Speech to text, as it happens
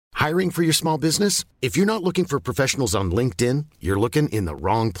Hiring for your small business? If you're not looking for professionals on LinkedIn, you're looking in the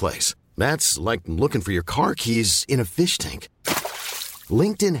wrong place. That's like looking for your car keys in a fish tank.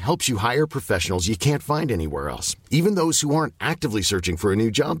 LinkedIn helps you hire professionals you can't find anywhere else, even those who aren't actively searching for a new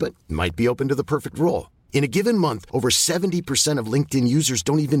job but might be open to the perfect role. In a given month, over 70% of LinkedIn users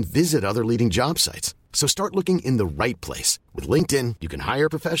don't even visit other leading job sites. So start looking in the right place. With LinkedIn, you can hire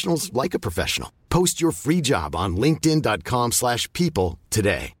professionals like a professional. Post your free job on linkedin.com/people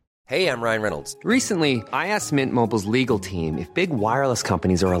today. Hey, I'm Ryan Reynolds. Recently, I asked Mint Mobile's legal team if big wireless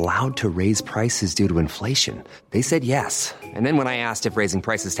companies are allowed to raise prices due to inflation. They said yes. And then when I asked if raising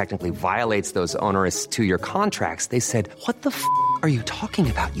prices technically violates those onerous two-year contracts, they said, "What the f*** are you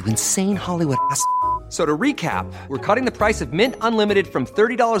talking about, you insane Hollywood ass?" So to recap, we're cutting the price of Mint Unlimited from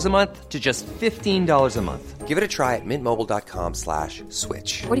 $30 a month to just $15 a month. Give it a try at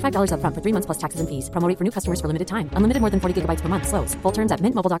mintmobile.com/switch. $45 up front for 3 months plus taxes and fees. Promo rate for new customers for limited time. Unlimited more than 40 gigabytes per month. Slows full terms at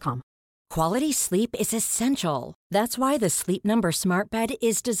mintmobile.com. Quality sleep is essential. That's why the Sleep Number Smart Bed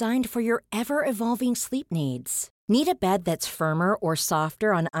is designed for your ever-evolving sleep needs. Need a bed that's firmer or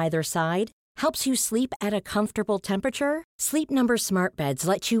softer on either side? Helps you sleep at a comfortable temperature? Sleep Number Smart Beds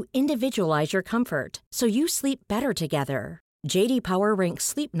let you individualize your comfort, so you sleep better together. J.D. Power ranks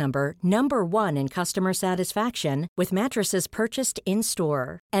Sleep Number number 1 in customer satisfaction with mattresses purchased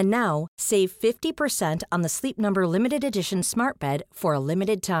in-store. And now, save 50% on the Sleep Number Limited Edition Smart Bed for a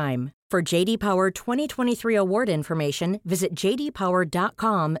limited time. For J.D. Power 2023 award information, visit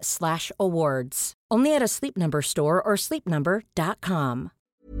jdpower.com/awards. Only at a Sleep Number store or sleepnumber.com.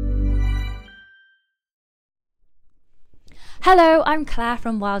 Hello, I'm Claire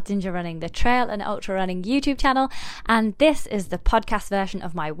from Wild Ginger Running, the trail and ultra running YouTube channel, and this is the podcast version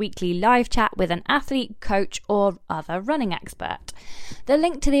of my weekly live chat with an athlete, coach, or other running expert. The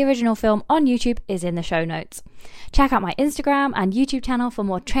link to the original film on YouTube is in the show notes. Check out my Instagram and YouTube channel for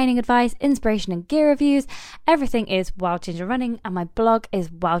more training advice, inspiration and gear reviews. Everything is Wild Ginger Running, and my blog is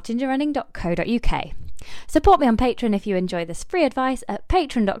wildgingerrunning.co.uk. Support me on Patreon if you enjoy this free advice at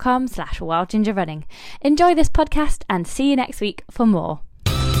patreon.com/wildgingerrunning. Enjoy this podcast and see you next week for more.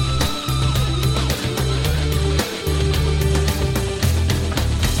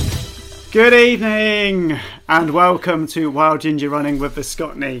 Good evening and welcome to Wild Ginger Running with the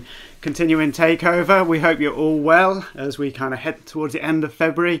Scotney continuing takeover. We hope you're all well as we kind of head towards the end of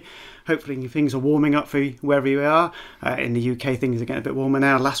February. Hopefully things are warming up for you wherever you are. In the UK, things are getting a bit warmer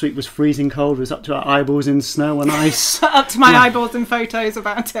now. Last week was freezing cold. It was up to our eyeballs in snow and ice. Up to my eyeballs in photos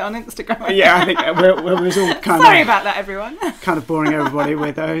about it on Instagram. Yeah, I think we was all kind Sorry about that, everyone. Kind of boring everybody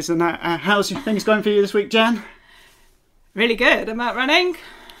with those. And how's things going for you this week, Jen? Really good. I'm out running.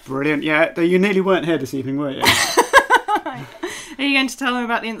 Brilliant. Yeah, you nearly weren't here this evening, were you? Are you going to tell them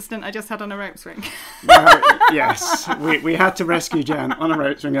about the incident I just had on a rope swing? Yes, we had to rescue Jen on a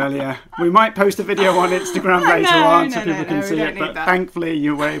rope swing earlier. We might post a video on Instagram later on so people can see it, but thankfully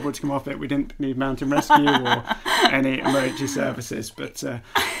you were able to come off it. We didn't need mountain rescue or any emergency services, but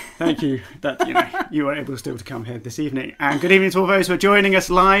thank you that you were able still to come here this evening. And good evening to all those who are joining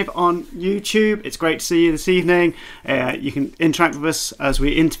us live on YouTube. It's great to see you this evening. You can interact with us as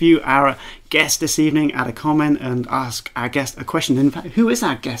we interview our guest this evening, add a comment and ask our guest a question. In fact, who is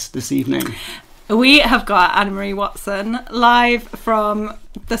our guest this evening? We have got Anna-Marie Watson live from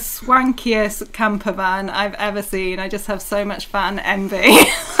the swankiest camper van I've ever seen. I just have so much fan envy.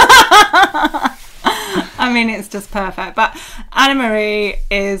 I mean, it's just perfect. But Anna-Marie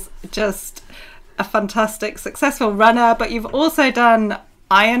is just a fantastic, successful runner, but you've also done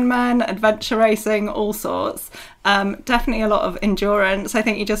Ironman, adventure racing, all sorts. Definitely a lot of endurance. I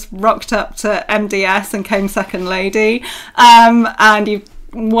think you just rocked up to MDS and came second lady. And you've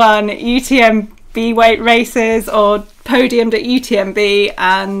won UTMB weight races or podiumed at UTMB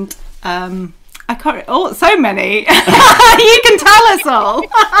and I can't. Oh, so many! You can tell us all.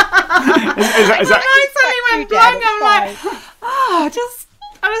 I suddenly went blank. I'm like,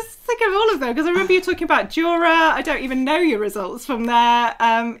 I was thinking of all of them because I remember you talking about Jura. I don't even know your results from there.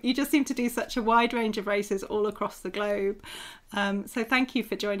 You just seem to do such a wide range of races all across the globe. So thank you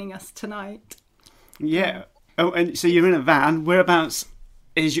for joining us tonight. Yeah. Oh, and so you're in a van. Whereabouts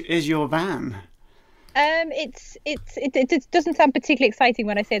is your van? It doesn't sound particularly exciting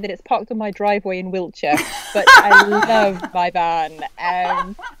when I say that it's parked on my driveway in Wiltshire, but I love my van.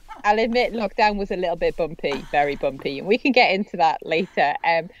 I'll admit lockdown was a little bit bumpy, very bumpy, and we can get into that later.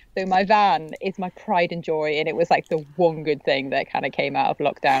 So my van is my pride and joy, and it was like the one good thing that kind of came out of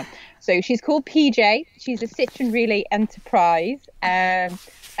lockdown. So she's called PJ. She's a Citroen Relay Enterprise, and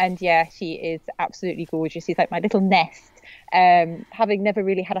yeah, she is absolutely gorgeous. She's like my little nest. Having never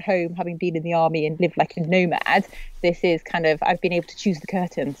really had a home, having been in the army and lived like a nomad, this is kind of, I've been able to choose the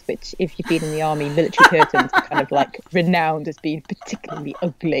curtains, which if you've been in the army, military curtains are kind of like renowned as being particularly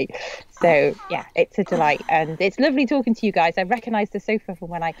ugly. So yeah, it's a delight, and it's lovely talking to you guys. I recognised the sofa from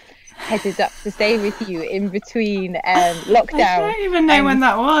when I headed up to stay with you in between lockdown. I don't even know when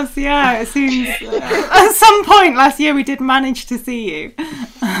that was. Yeah, it seems at some point last year we did manage to see you.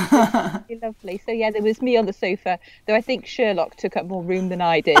 Lovely. So yeah, there was me on the sofa, though I think Sherlock took up more room than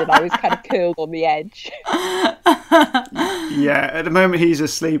I did, and I was kind of curled on the edge. Yeah, at the moment he's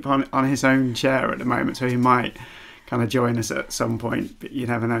asleep on his own chair at the moment, so he might kind of join us at some point, but you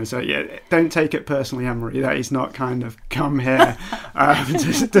never know. So yeah, don't take it personally, Anne-Marie, that he's not kind of come here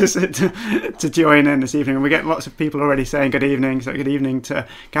to join in this evening. And we get lots of people already saying good evening. So good evening to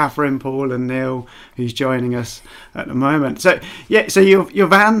Catherine, Paul and Neil, who's joining us at the moment. So yeah, so your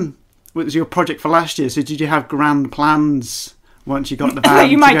van was your project for last year. So did you have grand plans once you got the van?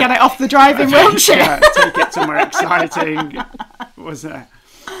 You might get it off the driving wheelchair. Yeah, take it somewhere exciting. What was that?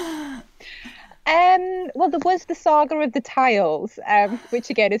 Well, there was the saga of the tiles, which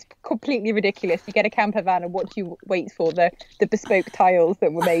again is completely ridiculous. You get a camper van and what do you wait for? The bespoke tiles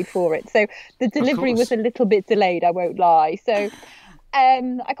that were made for it. So the delivery was a little bit delayed, I won't lie. So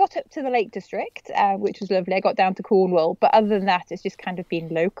I got up to the Lake District, which was lovely. I got down to Cornwall, but other than that, it's just kind of been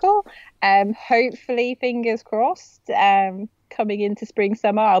local. Hopefully, fingers crossed, coming into spring,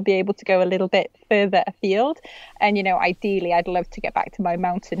 summer, I'll be able to go a little bit further afield. And, you know, ideally, I'd love to get back to my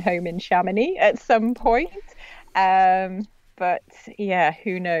mountain home in Chamonix at some point. But yeah,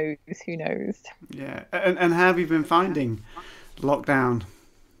 who knows? Yeah. And how have you been finding lockdown?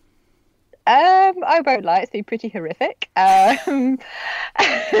 I won't lie, it's been pretty horrific. And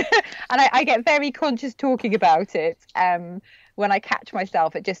I get very conscious talking about it. When I catch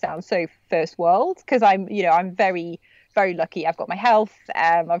myself, it just sounds so first world, because I'm very, very lucky. I've got my health,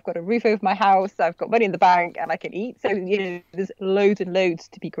 I've got a roof over my house, I've got money in the bank, and I can eat. So, there's loads and loads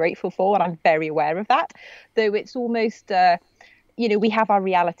to be grateful for, and I'm very aware of that. Though it's almost, we have our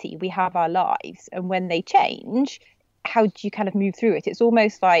reality, we have our lives, and when they change, how do you kind of move through it? It's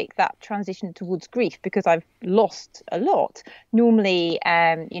almost like that transition towards grief, because I've lost a lot. Normally,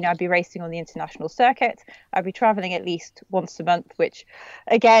 I'd be racing on the international circuit. I'd be traveling at least once a month, which,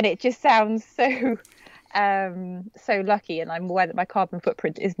 again, it just sounds so lucky. And I'm aware that my carbon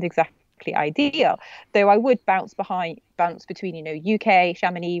footprint isn't exactly ideal, though I would bounce between UK,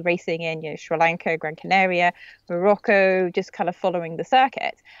 Chamonix, racing in Sri Lanka, Gran Canaria, Morocco, just kind of following the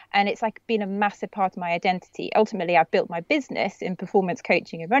circuit. And it's like been a massive part of my identity. Ultimately, I've built my business in performance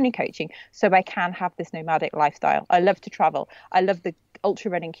coaching and running coaching so I can have this nomadic lifestyle. I love to travel. I love the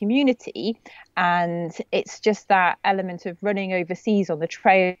ultra running community, and it's just that element of running overseas on the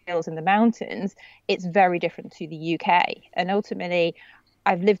trails and the mountains. It's very different to the UK, and ultimately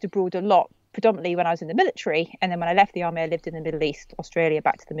I've lived abroad a lot, predominantly when I was in the military, and then when I left the army I lived in the Middle East, Australia,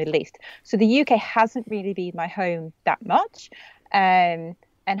 back to the Middle East. So the UK hasn't really been my home that much, and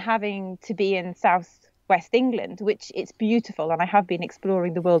having to be in southwest England, which it's beautiful, and I have been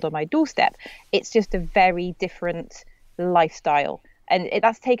exploring the world on my doorstep, it's just a very different lifestyle, and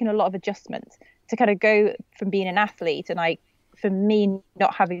that's taken a lot of adjustment to kind of go from being an athlete, and for me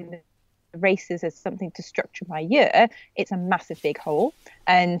not having the races as something to structure my year, it's a massive big hole,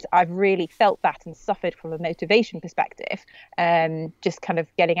 and I've really felt that and suffered from a motivation perspective, just kind of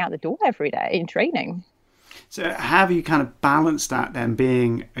getting out the door every day in training. So have you kind of balanced that then,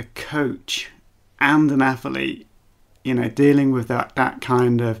 being a coach and an athlete, dealing with that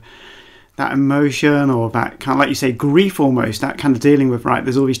kind of that emotion, or that kind of, like you say, grief almost, that kind of dealing with, right,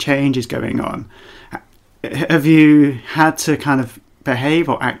 there's all these changes going on. Have you had to kind of behave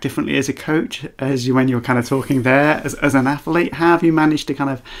or act differently as a coach when you were kind of talking there as an athlete? How have you managed to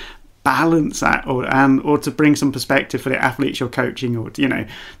kind of balance that, or to bring some perspective for the athletes you're coaching, or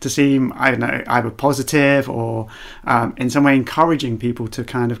to seem, I don't know, either positive or in some way encouraging people to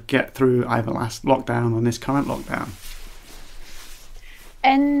kind of get through either last lockdown or this current lockdown?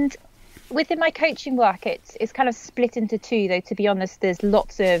 And within my coaching work, it's kind of split into two, though, to be honest. There's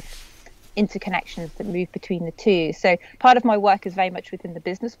lots of interconnections that move between the two. So part of my work is very much within the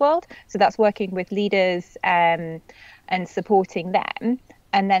business world, so that's working with leaders and supporting them,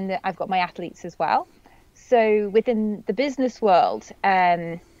 and then I've got my athletes as well. So within the business world,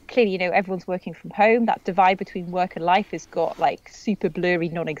 clearly everyone's working from home. That divide between work and life has got super blurry,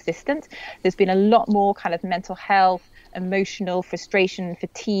 non-existent. There's been a lot more kind of mental health, emotional frustration,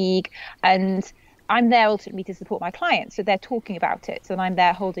 fatigue, and I'm there ultimately to support my clients. So they're talking about it, and I'm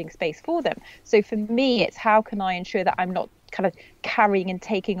there holding space for them. So for me, it's how can I ensure that I'm not kind of carrying and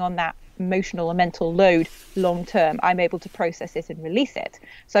taking on that emotional and mental load long term, I'm able to process it and release it.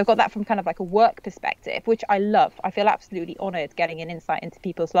 So I've got that from kind of like a work perspective, which I love. I feel absolutely honoured getting an insight into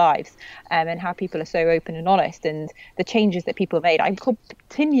people's lives, and how people are so open and honest, and the changes that people have made. I'm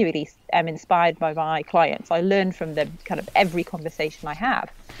continually inspired by my clients. I learn from them kind of every conversation I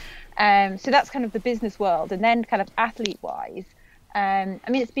have. So that's kind of the business world. And then kind of athlete wise, I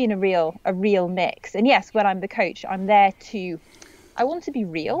mean, it's been a real mix. And yes, when I'm the coach, I'm there I want to be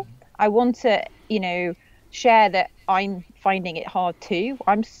real. I want to, share that I'm finding it hard too.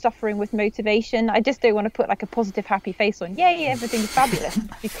 I'm suffering with motivation. I just don't want to put like a positive, happy face on, everything's fabulous,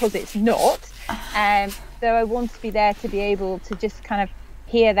 because it's not. So I want to be there to be able to just kind of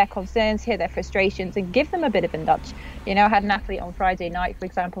hear their concerns, hear their frustrations, and give them a bit of a nudge. I had an athlete on Friday night, for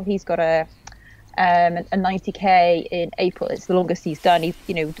example. He's got a 90k in April. It's the longest he's done. He's,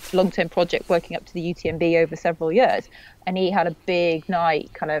 long-term project working up to the UTMB over several years. And he had a big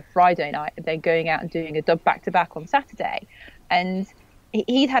night, kind of Friday night, and then going out and doing a dub back-to-back on Saturday. And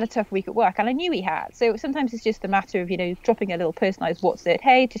he'd had a tough week at work, and I knew he had. So sometimes it's just a matter of, dropping a little personalised what's it,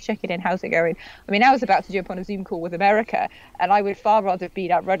 hey, just checking in, how's it going? I mean, I was about to jump on a Zoom call with America, and I would far rather have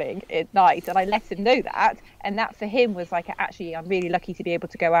been out running at night, and I let him know that. And that for him was like, actually, I'm really lucky to be able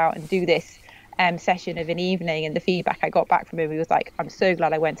to go out and do this session of an evening. And the feedback I got back from him, he was like, I'm so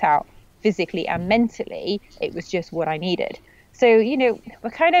glad I went out. Physically and mentally, it was just what I needed. So, we're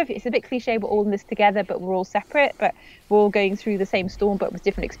kind of, it's a bit cliche, we're all in this together, but we're all separate, but we're all going through the same storm, but with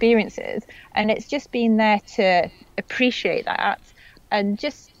different experiences. And it's just being there to appreciate that and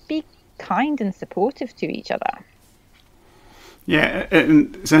just be kind and supportive to each other. Yeah,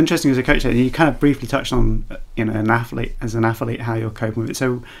 and it's interesting as a coach, you kind of briefly touched on, an athlete, how you're coping with it.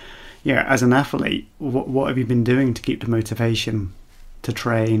 So, yeah, as an athlete, what have you been doing to keep the motivation to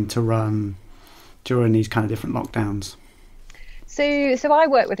train, to run during these kind of different lockdowns? So I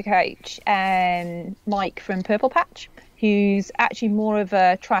work with a coach, Mike from Purple Patch, who's actually more of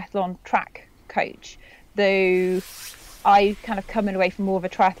a triathlon track coach, though I kind of coming away from more of a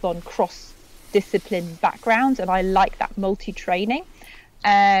triathlon cross-discipline background, and I like that multi-training.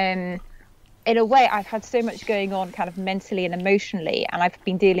 In a way, I've had so much going on kind of mentally and emotionally, and I've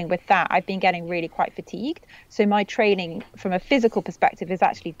been dealing with that. I've been getting really quite fatigued. So my training from a physical perspective is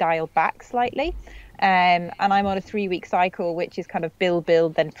actually dialed back slightly. And I'm on a 3-week cycle, which is kind of build,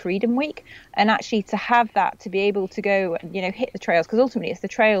 then Freedom Week. And actually to have that, to be able to go and, hit the trails, because ultimately it's the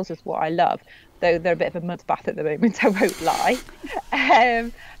trails is what I love, though they're a bit of a mud bath at the moment, I won't lie.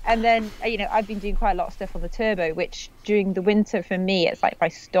 And then, I've been doing quite a lot of stuff on the turbo, which during the winter for me, it's like my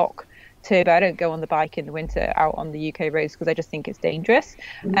stock turbo. I don't go on the bike in the winter out on the UK roads because I just think it's dangerous.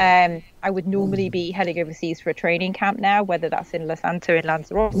 I would normally be heading overseas for a training camp now, whether that's in Lesanto in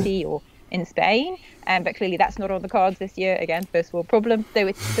Lanzarote or in Spain, but clearly that's not on the cards this year. Again, first world problem. So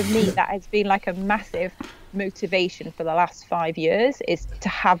it's, for me, that has been like a massive motivation for the last 5 years, is to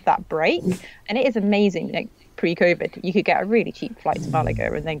have that break. And it is amazing, like pre-COVID, you could get a really cheap flight to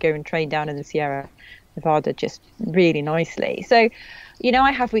Malaga and then go and train down in the Sierra Nevada just really nicely. So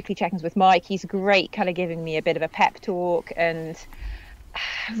I have weekly check-ins with Mike. He's great, kind of giving me a bit of a pep talk. And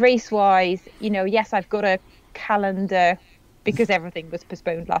race-wise, yes, I've got a calendar because everything was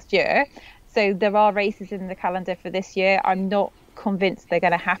postponed last year. So there are races in the calendar for this year. I'm not convinced they're going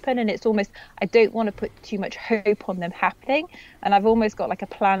to happen. And it's almost, I don't want to put too much hope on them happening. And I've almost got like a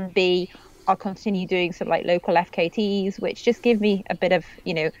plan B. I'll continue doing some like local FKTs, which just give me a bit of,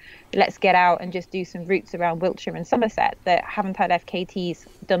 let's get out and just do some routes around Wiltshire and Somerset that haven't had FKTs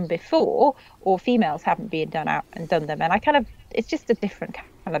done before, or females haven't been done out and done them. And it's just a different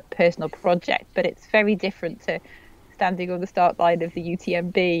kind of personal project, but it's very different to standing on the start line of the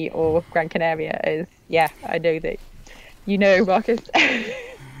UTMB or Gran Canaria. I know that, Marcus.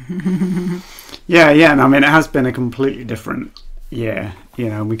 Yeah, and I mean, it has been a completely different year,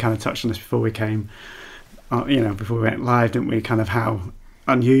 and we kind of touched on this before we came, before we went live, didn't we, kind of how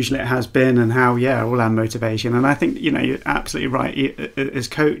unusual it has been and how, all our motivation. And I think, you're absolutely right. As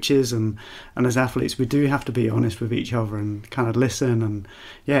coaches and as athletes, we do have to be honest with each other and kind of listen. And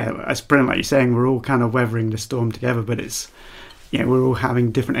it's brilliant, like you're saying, we're all kind of weathering the storm together, but it's, we're all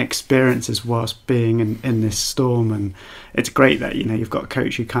having different experiences whilst being in this storm. And it's great that, you've got a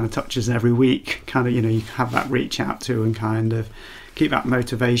coach who kind of touches every week, kind of, you have that reach out to and kind of keep that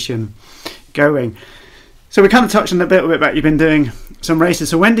motivation going. So we kind of touched on a bit about you've been doing some races.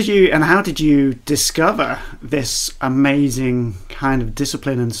 So when did you and how did you discover this amazing kind of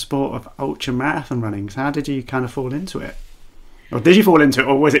discipline and sport of ultra marathon running? So how did you kind of fall into it? Or did you fall into it,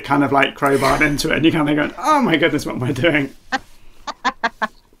 or was it kind of like crowbarred into it and you kind of going, oh my goodness, what am I doing?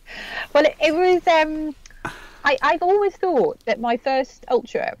 Well, it was, I've always thought that my first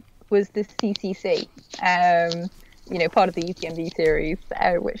ultra was the CCC, part of the UTMB series,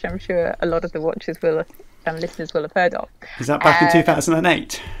 which I'm sure a lot of the watchers listeners will have heard of. Is that back in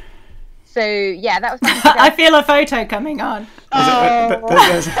 2008? So yeah, that was. I feel a photo coming on. Don't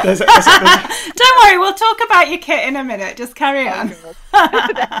worry, we'll talk about your kit in a minute. Just carry on.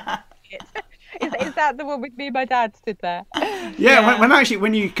 Is that the one with me and my dad stood there? Yeah.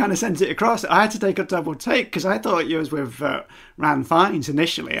 When you kind of sent it across, I had to take a double take because I thought yours was Ran Fines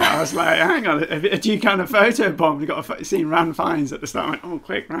initially. I was like, hang on, if you kind of photo bomb, you got seen Ran Fines at the start. I went, oh,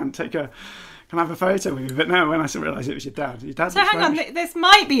 quick, Ran, can I have a photo with you? But no, when I realised it was your dad. So hang on, this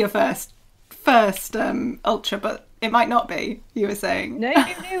might be your first ultra, but it might not be. You were saying no,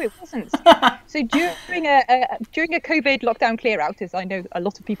 it wasn't. So during a COVID lockdown clear out, as I know a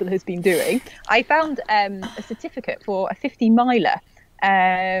lot of people has been doing, I found a certificate for a 50 miler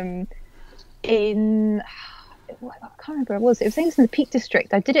in I can't remember where it was. It was in the Peak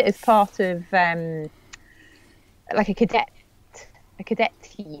District. I did it as part of like a cadet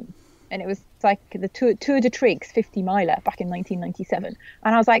team. And it was like the Tour de Triggs 50 miler back in 1997.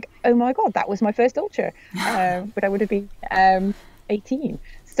 And I was like, oh my God, that was my first ultra. But I would have been 18.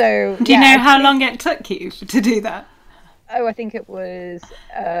 So do you know how long it took you to do that? Oh, I think it was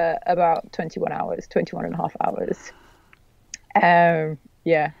about 21 and a half hours. For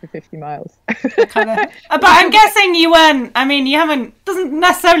 50 miles. But I'm guessing you weren't, doesn't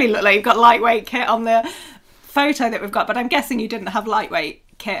necessarily look like you've got lightweight kit on the photo that we've got, but I'm guessing you didn't have lightweight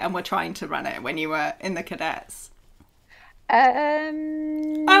kit and were trying to run it when you were in the cadets. I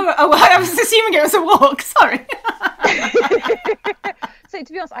was assuming it was a walk. Sorry. So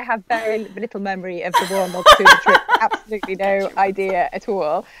to be honest, I have very little memory of the one or two trip. Absolutely no idea at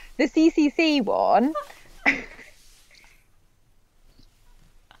all. The CCC one. Guys,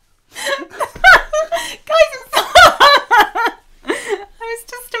 I was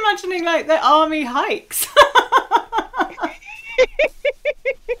just imagining like the army hikes.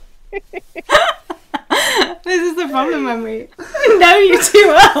 This is the problem when we know you too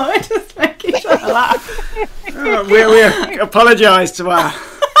well. We're just making sure to laugh. We apologise to our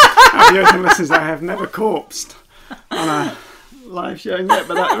viewers and listeners. I have never corpsed on a live show yet,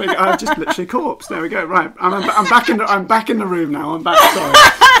 but I've just literally corpsed. There we go. Right, I'm back in the room now. I'm back. Sorry.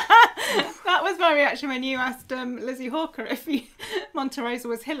 That was my reaction when you asked Lizzie Hawker if Monte Rosa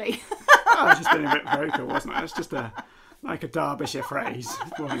was hilly. I was just being a bit vocal, wasn't I? It's just like a Derbyshire phrase.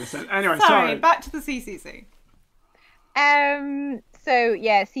 Anyway, sorry. Back to the CCC. So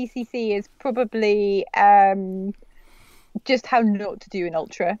yeah, CCC is probably just how not to do an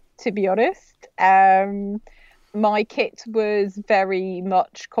ultra, to be honest. My kit was very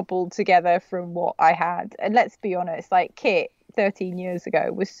much cobbled together from what I had, and let's be honest, like kit 13 years ago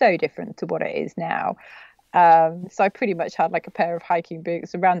was so different to what it is now. So I pretty much had like a pair of hiking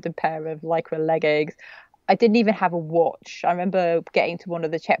boots, a random pair of lycra leggings. I didn't even have a watch. I remember getting to one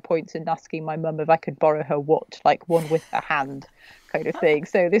of the checkpoints and asking my mum if I could borrow her watch, like one with a hand kind of thing.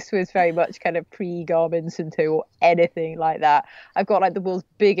 So this was very much kind of pre-Garmin Sunto or anything like that. I've got like the world's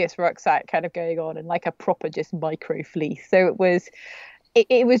biggest rucksack kind of going on and like a proper just micro fleece. So it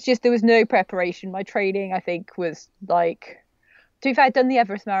was just, there was no preparation. My training, I think, was like, to be fair, I'd done the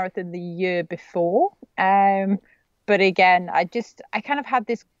Everest Marathon the year before. But again, I kind of had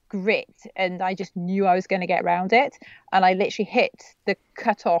this grit and I just knew I was going to get around it. And I literally hit the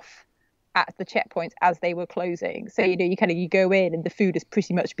cutoff at the checkpoints as they were closing. So, you go in and the food has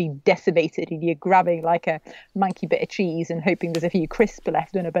pretty much been decimated and you're grabbing like a manky bit of cheese and hoping there's a few crisps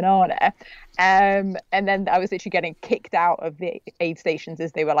left and a banana. And then I was literally getting kicked out of the aid stations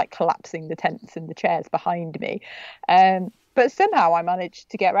as they were like collapsing the tents and the chairs behind me. But somehow I managed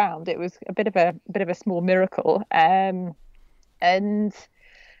to get around. It was a bit of a small miracle. And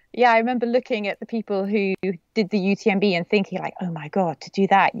yeah, I remember looking at the people who did the UTMB and thinking like, oh my God, to do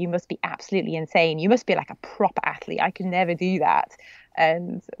that, you must be absolutely insane. You must be like a proper athlete. I could never do that.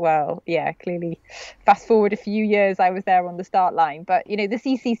 And well, yeah, clearly fast forward a few years, I was there on the start line. But, the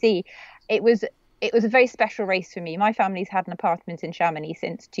CCC, it was a very special race for me. My family's had an apartment in Chamonix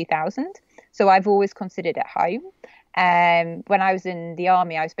since 2000. So I've always considered it home. When I was in the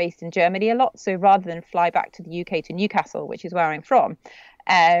army, I was based in Germany a lot. So rather than fly back to the UK to Newcastle, which is where I'm from,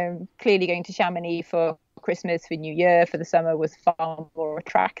 clearly going to Chamonix for Christmas, for New Year, for the summer was far more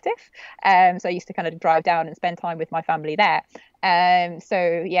attractive. So I used to kind of drive down and spend time with my family there.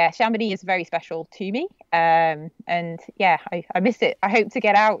 So yeah, Chamonix is very special to me. And yeah, I miss it. I hope to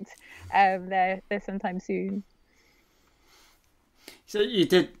get out there sometime soon. So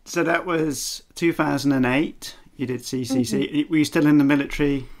that was 2008. You did CCC. Mm-hmm. Were you still in the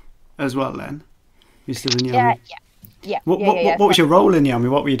military as well then? You still in the army? Yeah. What was your role in the army?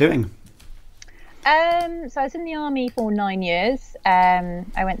 What were you doing? So I was in the army for 9 years. I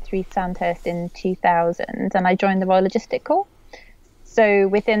went through Sandhurst in 2000 and I joined the Royal Logistic Corps. So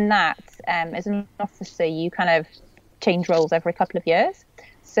within that, as an officer, you kind of change roles every couple of years.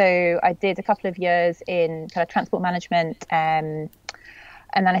 So I did a couple of years in kind of transport management, and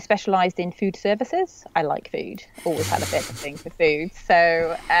then I specialised in food services. I like food, always had a bit of thing for food.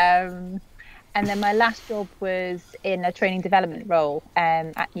 So, and then my last job was in a training development role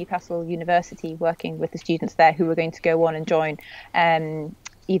at Newcastle University, working with the students there who were going to go on and join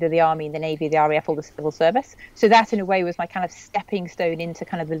either the Army, the Navy, the RAF or the Civil Service. So that in a way was my kind of stepping stone into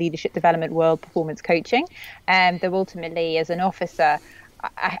kind of the leadership development world, performance coaching. Though ultimately as an officer,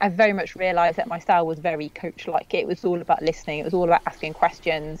 I very much realised that my style was very coach-like. It was all about listening. It was all about asking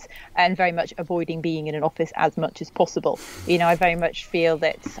questions and very much avoiding being in an office as much as possible. You know, I very much feel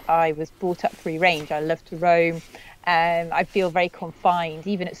that I was brought up free range. I love to roam. I feel very confined.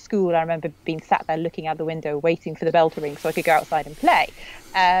 Even at school, I remember being sat there looking out the window, waiting for the bell to ring so I could go outside and play.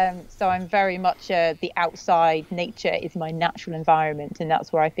 So I'm very much the outside. Nature is my natural environment, and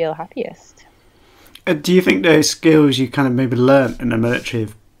that's where I feel happiest. Do you think those skills you kind of maybe learnt in the military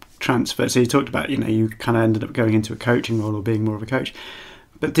have transferred? So you talked about, you kind of ended up going into a coaching role or being more of a coach.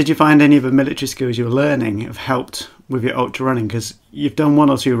 But did you find any of the military skills you were learning have helped with your ultra running? Because you've done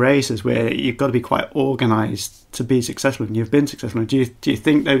 1 or 2 races where you've got to be quite organised to be successful, and you've been successful. Do you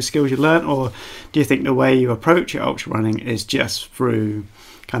think those skills you learnt, or do you think the way you approach your ultra running is just through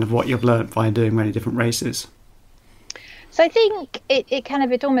kind of what you've learnt by doing many different races? So I think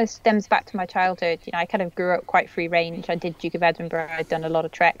it almost stems back to my childhood. I kind of grew up quite free range. I did Duke of Edinburgh. I'd done a lot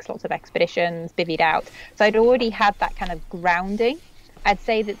of treks, lots of expeditions, bivvied out. So I'd already had that kind of grounding. I'd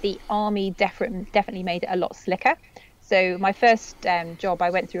say that the Army definitely made it a lot slicker. So my first job, I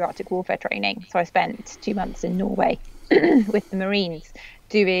went through Arctic warfare training. So I spent 2 months in Norway with the Marines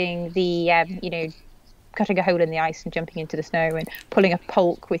doing the, cutting a hole in the ice and jumping into the snow and pulling a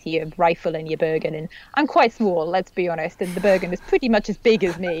polk with your rifle and your Bergen. And I'm quite small, let's be honest, and the Bergen is pretty much as big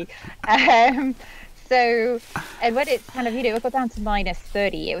as me. And when it's kind of, it got down to minus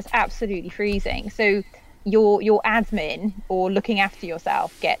 30, it was absolutely freezing. So your admin or looking after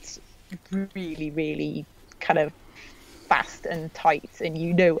yourself gets really, really kind of fast and tight, and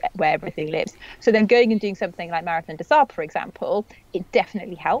where everything lives. So then going and doing something like Marathon des Sables, for example, it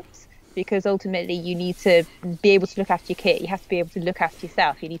definitely helps. Because ultimately you need to be able to look after your kit. You have to be able to look after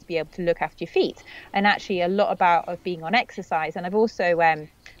yourself. You need to be able to look after your feet. And actually a lot of being on exercise. And I've also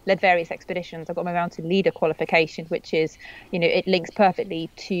led various expeditions. I've got my mountain leader qualification, which is, it links perfectly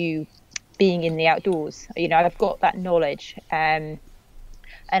to being in the outdoors. I've got that knowledge. And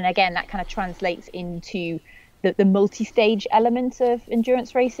again, that kind of translates into the multi-stage element of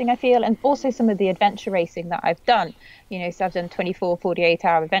endurance racing, I feel, and also some of the adventure racing that I've done. So I've done 24,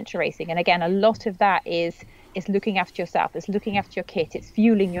 48-hour adventure racing. And again, a lot of that is looking after yourself. It's looking after your kit. It's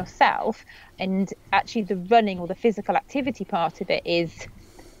fueling yourself. And actually the running or the physical activity part of it it's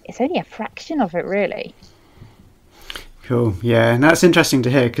only a fraction of it, really. Cool. Yeah, and that's interesting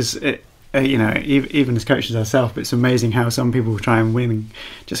to hear because even as coaches ourselves, it's amazing how some people try and wing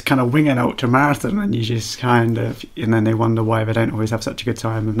an ultra marathon, and you just kind of, and then they wonder why they don't always have such a good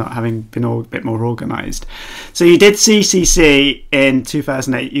time of not having been a bit more organised. So you did CCC in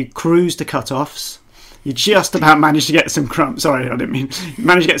 2008. You cruised to cut-offs. You just about managed to get some crumbs. Sorry, I didn't mean. You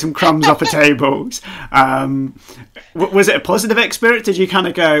managed to get some crumbs off the tables. Was it a positive experience? Did you kind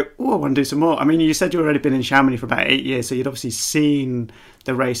of go, oh, I want to do some more? I mean, you said you'd already been in Chamonix for about 8 years, so you'd obviously seen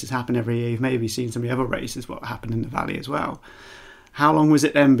the races happen every year. You've maybe seen some of the other races, what happened in the valley as well. How long was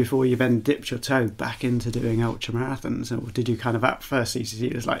it then before you then dipped your toe back into doing ultra marathons? Or did you kind of at first CCC,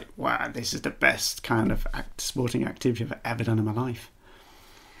 it was like, wow, this is the best kind of sporting activity I've ever done in my life?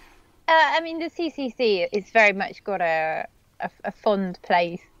 The CCC is very much got a fond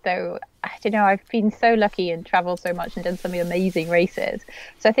place, though. I don't know, I've been so lucky and travelled so much and done some amazing races.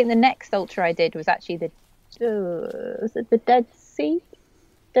 So I think the next ultra I did was actually was it the Dead Sea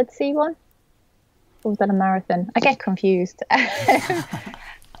one? Or was that a marathon? I get confused.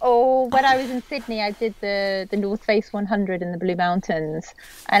 Or when I was in Sydney, I did the North Face 100 in the Blue Mountains.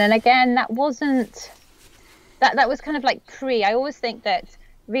 And then again, that was kind of like I always think that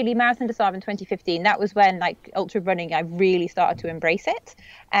really Marathon des Sables in 2015. That was when like ultra running, I really started to embrace it.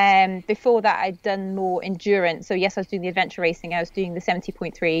 Before that, I'd done more endurance. So yes, I was doing the adventure racing. I was doing the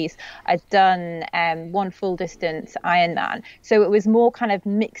 70.3s. I'd done one full distance Ironman. So it was more kind of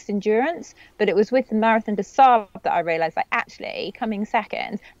mixed endurance. But it was with the Marathon des Sables that I realised that actually coming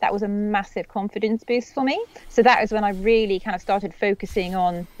second, that was a massive confidence boost for me. So that was when I really kind of started focusing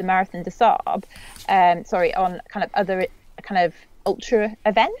on the Marathon des Sables. On kind of other kind of ultra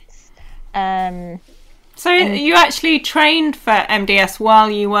events. So you actually trained for MDS while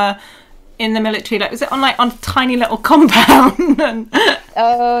you were in the military? Like, was it on a tiny little compound?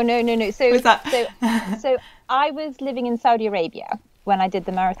 Oh no. So I was living in Saudi Arabia when I did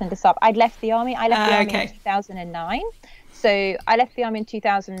the Marathon des Sables. I'd left the army. I left the army in 2009. So I left the army in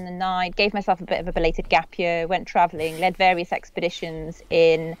 2009, gave myself a bit of a belated gap year, went travelling, led various expeditions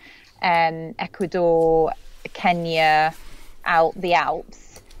in Ecuador, Kenya, the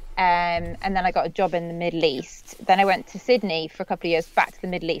Alps, and then I got a job in the Middle East. Then I went to Sydney for a couple of years, back to the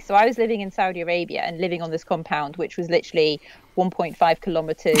Middle East. So I was living in Saudi Arabia and living on this compound, which was literally 1.5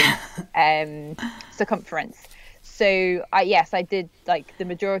 kilometers circumference. So I did like the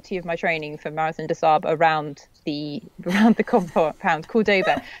majority of my training for Marathon des Sables around the compound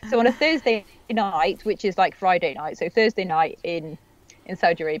Cordoba. So on a Thursday night, which is like Friday night, so Thursday night in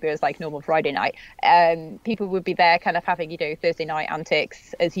Saudi Arabia is like normal Friday night, people would be there kind of having, Thursday night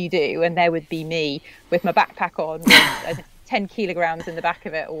antics as you do, and there would be me with my backpack on with 10 kilograms in the back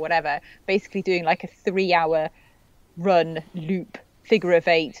of it or whatever, basically doing like a 3-hour run loop, figure of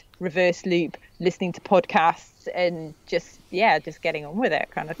 8, reverse loop, listening to podcasts and just getting on with it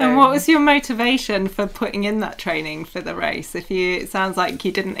kind of thing. And what was your motivation for putting in that training for the race? It sounds like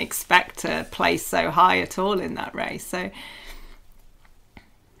you didn't expect to place so high at all in that race.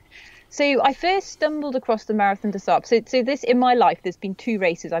 So I first stumbled across the Marathon des Sables. So this, in my life, there's been 2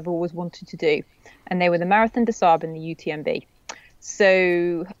 races I've always wanted to do, and they were the Marathon des Sables and the UTMB.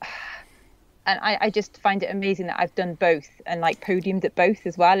 So, and I just find it amazing that I've done both and like podiumed at both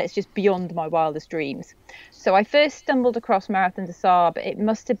as well. It's just beyond my wildest dreams. So I first stumbled across Marathon des Sables. It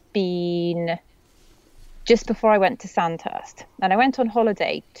must have been just before I went to Sandhurst, and I went on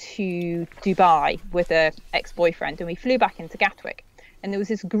holiday to Dubai with an ex-boyfriend, and we flew back into Gatwick. And there was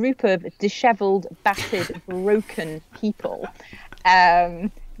this group of dishevelled, battered, broken people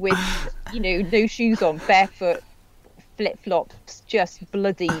with, no shoes on, barefoot, flip-flops, just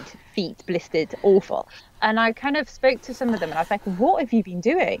bloodied feet, blistered, awful. And I kind of spoke to some of them and I was like, what have you been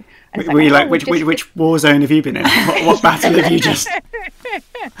doing? And were you like, which war zone have you been in? What battle have you just...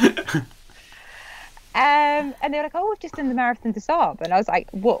 And they were like, oh, we've just done the Marathon des Sables. And I was like,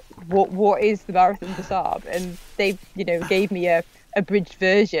 what is the Marathon des Sables? And they, gave me a abridged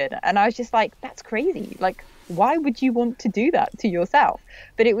version, and I was just like, that's crazy. Like, why would you want to do that to yourself?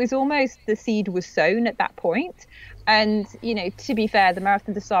 But it was almost, the seed was sown at that point. And to be fair, the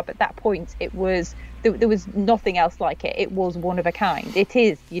Marathon des Sables at that point, it was there was nothing else like it. It was one of a kind. It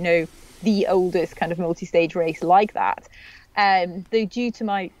is the oldest kind of multi-stage race like that. Though due to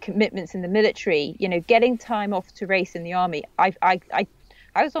my commitments in the military, getting time off to race in the army,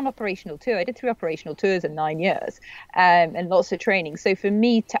 I was on operational tour. I did 3 operational tours in 9 years, and lots of training. So for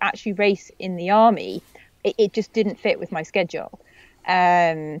me to actually race in the army, it just didn't fit with my schedule.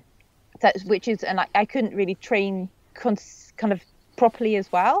 I couldn't really train kind of properly as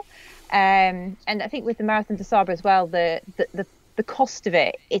well. And I think with the Marathon des Sables as well, the cost of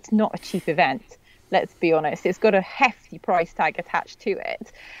it, it's not a cheap event. Let's be honest. It's got a hefty price tag attached to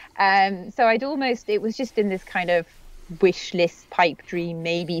it. So it was just in this kind of wish list pipe dream,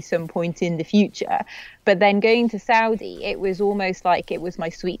 maybe some point in the future. But then going to Saudi, it was almost like it was my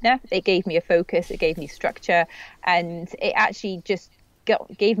sweetener. It gave me a focus, it gave me structure, and it actually just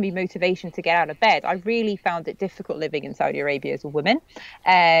gave me motivation to get out of bed. I really found it difficult living in Saudi Arabia as a woman.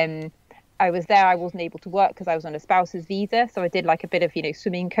 I was there, I wasn't able to work because I was on a spouse's visa, so I did like a bit of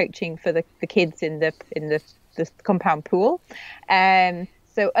swimming coaching for the kids in the compound pool.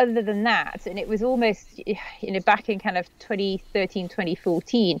 So other than that, and it was almost, back in kind of 2013,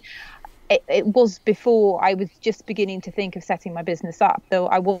 2014, it was before I was just beginning to think of setting my business up, though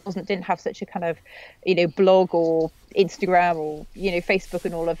I didn't have such a kind of, blog or Instagram or, Facebook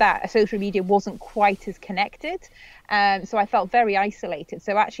and all of that. Social media wasn't quite as connected. So I felt very isolated.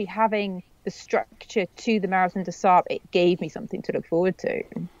 So actually having the structure to the Marathon des Sables, it gave me something to look forward to.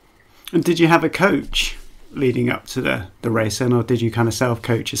 And did you have a coach leading up to the race then, or did you kind of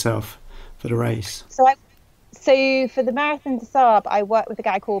self-coach yourself for the race? So for the Marathon des Sables, I worked with a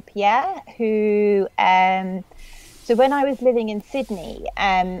guy called Pierre who so when I was living in Sydney,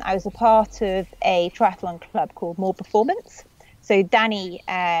 I was a part of a triathlon club called More Performance. So Danny,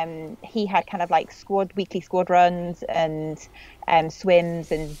 he had kind of like weekly squad runs and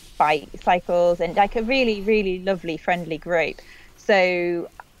swims and cycles, and like a really, really lovely, friendly group. So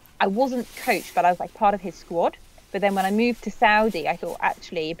I wasn't coached, but I was like part of his squad. But then when I moved to Saudi, I thought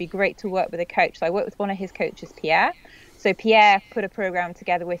actually it'd be great to work with a coach. So I worked with one of his coaches, Pierre. So Pierre put a program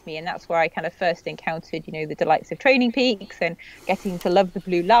together with me, and that's where I kind of first encountered, you know, the delights of Training Peaks and getting to love the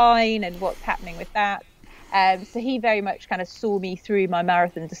blue line and what's happening with that. So he very much kind of saw me through my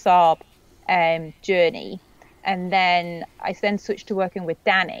Marathon des Sables journey. And then I switched to working with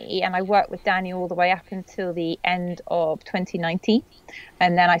Danny, and I worked with Danny all the way up until the end of 2019.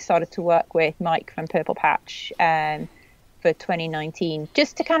 And then I started to work with Mike from Purple Patch for 2019,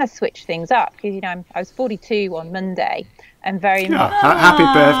 just to kind of switch things up. Because, you know, I was 42 on Monday, and very much... Happy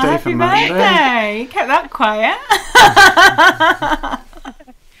birthday for Monday. Birthday. Kept that quiet.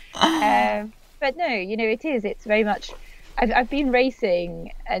 But no, you know, it's very much... I've been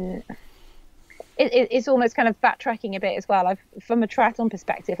racing, and... It's almost kind of backtracking a bit as well. From a triathlon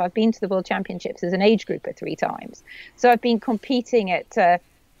perspective, I've been to the World Championships as an age grouper 3 times. So I've been competing at a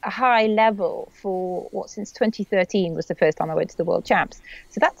high level since 2013 was the first time I went to the World Champs.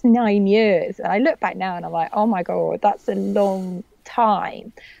 So that's 9 years. And I look back now and I'm like, oh my God, that's a long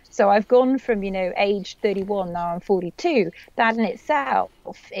time. So I've gone from, you know, age 31, now I'm 42. That in itself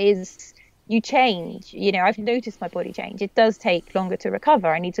is... You change, you know, I've noticed my body change. It does take longer to recover.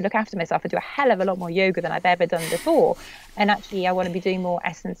 I need to look after myself. I do a hell of a lot more yoga than I've ever done before. And actually, I want to be doing more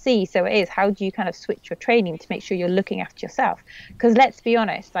S&C. So it is, how do you kind of switch your training to make sure you're looking after yourself? Because let's be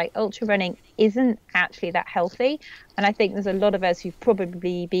honest, like ultra running isn't actually that healthy. And I think there's a lot of us who've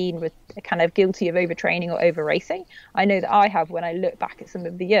probably been kind of guilty of overtraining or over racing. I know that I have. When I look back at some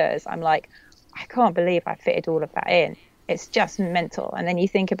of the years, I'm like, I can't believe I fitted all of that in. It's just mental. And then you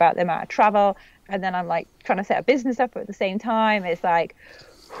think about the amount of travel, and then I'm like trying to set a business up at the same time. It's like,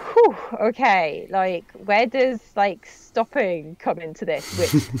 whew, okay, like where does like stopping come into this,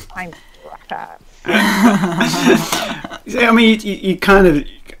 which I'm crap at. I mean, you kind of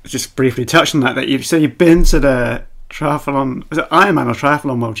just briefly touched on that you've been to the triathlon, was it Ironman or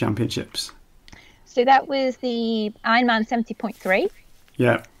Triathlon World Championships? So that was the Ironman 70.3.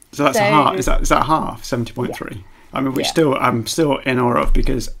 Yeah. So that's a half. Is that half 70.3? Yeah. I mean, I'm still in awe of,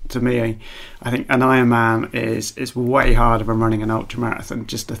 because to me, I think an Ironman is way harder than running an ultramarathon.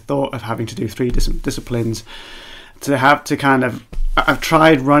 Just the thought of having to do 3 disciplines, to have to kind of... I've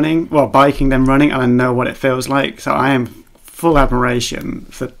tried biking then running, and I know what it feels like. So I am full admiration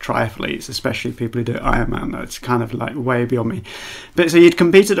for triathletes, especially people who do Ironman. It's kind of like way beyond me. But so you'd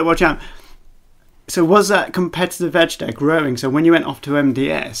competed at World Champ. So was that competitive edge there growing? So when you went off to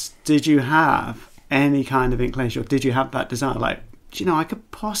MDS, did you have any kind of inclination, or did you have that desire, like, you know, I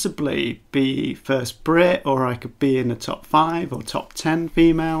could possibly be first Brit, or I could be in the top 5 or top 10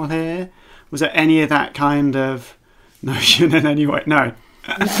 female here? Was there any of that kind of notion in any way? No.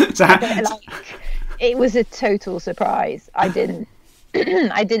 It was a total surprise. I didn't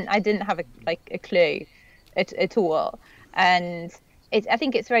have a clue at all. And I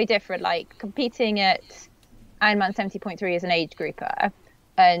think it's very different, like competing at Ironman 70.3 as an age grouper,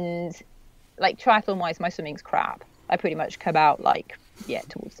 and like triathlon wise, my swimming's crap. I pretty much come out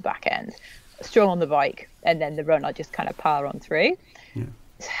towards the back end, strong on the bike, and then the run I just kind of power on through. Yeah.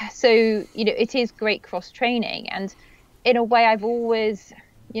 So, you know, it is great cross training, and in a way I've always,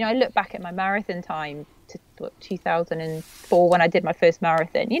 you know, I look back at my marathon time to 2004 when I did my first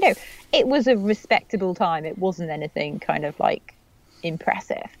marathon. You know, it was a respectable time. It wasn't anything kind of like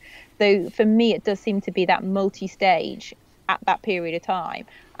impressive. Though for me it does seem to be that multi-stage at that period of time,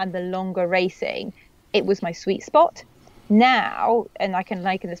 and the longer racing, it was my sweet spot. Now, and I can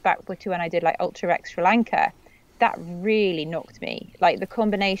liken this back to when I did like Ultra X Sri Lanka, that really knocked me. Like the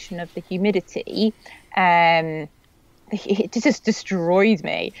combination of the humidity, it just destroyed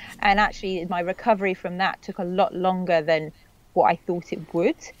me. And actually my recovery from that took a lot longer than what I thought it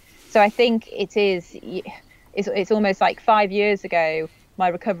would. So I think it's almost like 5 years ago, my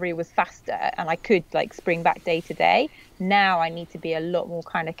recovery was faster and I could like spring back day to day. Now I need to be a lot more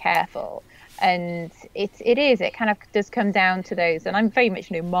kind of careful. And it kind of does come down to those, and I'm very much,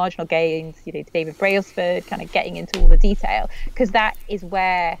 you know, marginal gains, you know, David Brailsford, kind of getting into all the detail, because that is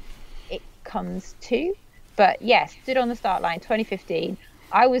where it comes to. But yes, stood on the start line 2015.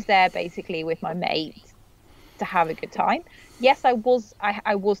 I was there basically with my mate to have a good time. Yes, I was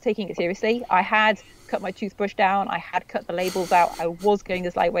taking it seriously. I had cut my toothbrush down. I had cut the labels out. I was going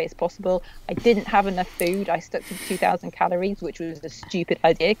as lightweight as possible. I didn't have enough food. I stuck to 2,000 calories, which was a stupid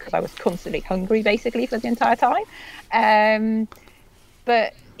idea because I was constantly hungry basically for the entire time.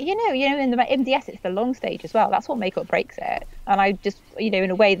 But in the MDS, it's the long stage as well. That's what make or breaks it. And I just,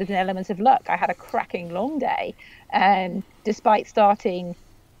 in a way, there's an element of luck. I had a cracking long day, despite starting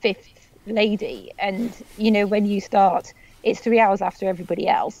 5th lady. And, when you start, it's 3 hours after everybody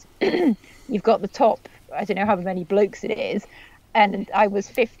else. You've got the top, I don't know how many blokes it is. And I was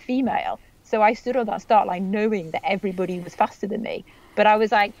 5th female. So I stood on that start line knowing that everybody was faster than me. But I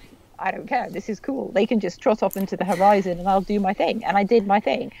was like, I don't care. This is cool. They can just trot off into the horizon and I'll do my thing. And I did my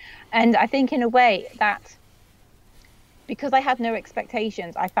thing. And I think in a way that because I had no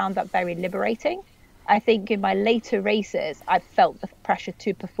expectations, I found that very liberating. I think in my later races, I felt the pressure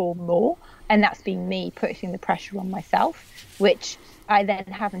to perform more. And that's been me putting the pressure on myself, which I then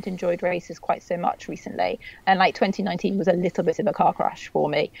haven't enjoyed races quite so much recently. And like 2019 was a little bit of a car crash for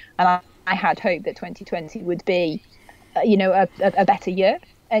me. And I had hoped that 2020 would be, a better year.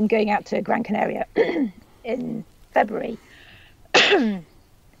 And going out to Gran Canaria in February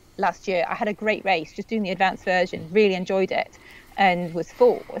last year, I had a great race, just doing the advanced version, really enjoyed it, and was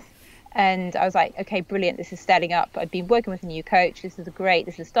 4th. And I was like, okay, brilliant, this is setting up. I'd been working with a new coach. This is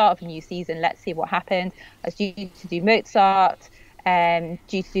the start of a new season. Let's see what happens. I was due to do Mozart,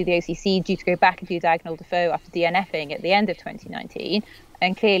 due to do the OCC, due to go back and do Diagonal Defoe after DNFing at the end of 2019.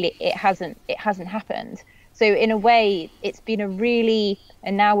 And clearly it hasn't happened. So in a way, it's been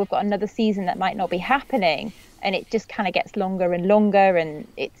and now we've got another season that might not be happening, and it just kind of gets longer and longer, and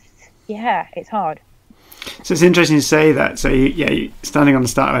it's hard. So it's interesting to say that. So you're standing on the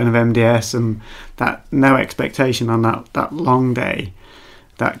start line of MDS, and that no expectation on that long day,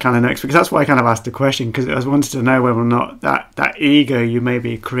 that kind of no expectation. That's why I kind of asked the question, because I wanted to know whether or not that ego you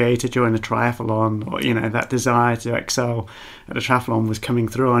maybe created during the triathlon, or that desire to excel at the triathlon was coming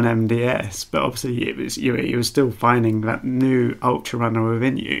through on MDS. But obviously, it was you were still finding that new ultra runner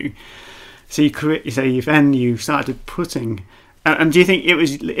within you. So you started putting, and do you think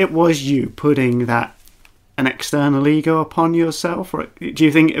it was you putting that an external ego upon yourself, or do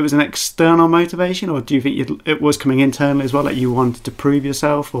you think it was an external motivation, or do you think it was coming internally as well, that you wanted to prove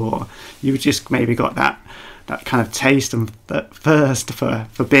yourself, or you just maybe got that kind of taste and that thirst for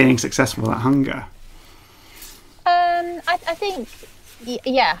being successful, that hunger? I think,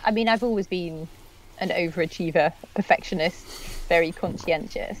 yeah. I mean, I've always been an overachiever, perfectionist, very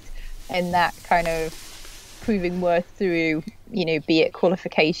conscientious, and that kind of proving worth through, be it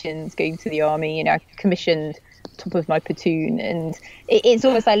qualifications, going to the army, I commissioned top of my platoon. And it's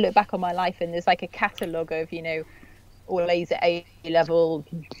almost, I look back on my life and there's like a catalogue of, all A's at A level,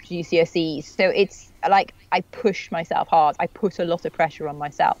 GCSEs. So it's like, I push myself hard. I put a lot of pressure on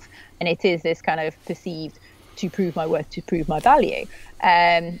myself. And it is this kind of perceived to prove my worth, to prove my value.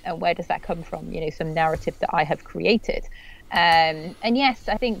 And where does that come from? Some narrative that I have created. And yes,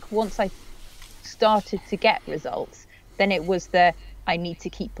 I think once I started to get results, then it was I need to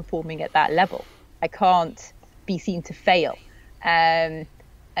keep performing at that level. I can't be seen to fail. And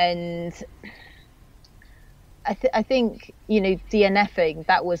I think, DNFing,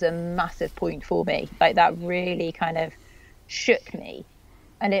 that was a massive point for me. Like, that really kind of shook me.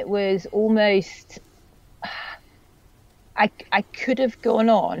 And it was almost, I could have gone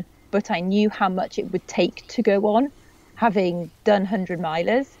on, but I knew how much it would take to go on, having done 100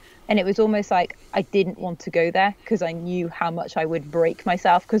 milers. And it was almost like I didn't want to go there because I knew how much I would break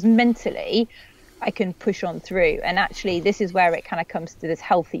myself, because mentally I can push on through. And actually, this is where it kind of comes to this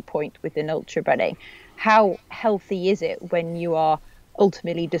healthy point within ultra running. How healthy is it when you are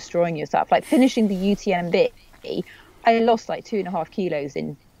ultimately destroying yourself? Like finishing the UTMB, I lost like 2.5 kilos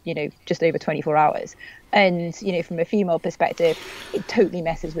in, just over 24 hours. And, from a female perspective, it totally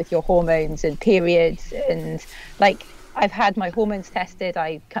messes with your hormones and periods. And like, I've had my hormones tested.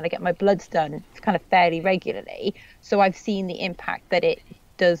 I kind of get my bloods done kind of fairly regularly. So I've seen the impact that it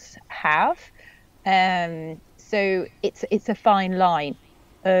does have. So it's a fine line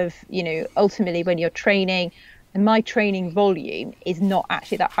of, ultimately when you're training, and my training volume is not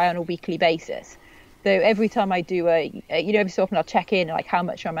actually that high on a weekly basis. So every time I do every so often I'll check in, like, how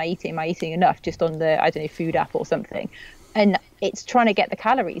much am I eating? Am I eating enough, just on the, food app or something? And it's trying to get the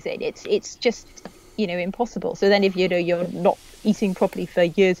calories in. It's just, impossible. So then if, you're not eating properly for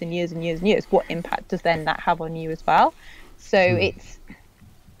years and years and years and years, what impact does then that have on you as well? So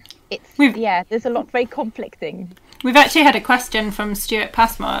there's a lot very conflicting. We've actually had a question from Stuart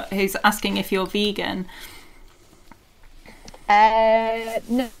Passmore, who's asking if you're vegan.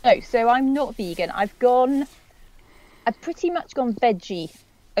 No, so I'm not vegan. I've pretty much gone veggie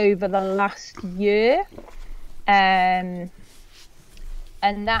over the last year. And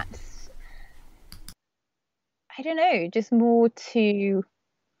that's, I don't know, just more to,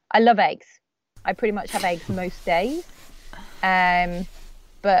 I love eggs. I pretty much have eggs most days.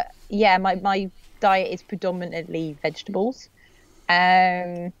 But yeah, my diet is predominantly vegetables.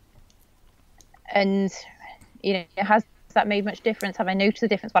 And, you know, has that made much difference? Have I noticed a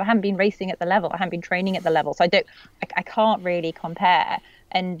difference? Well, I haven't been racing at the level. I haven't been training at the level. So I can't really compare.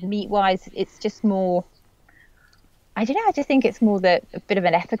 And meat-wise, it's just more, I don't know, I just think it's more a bit of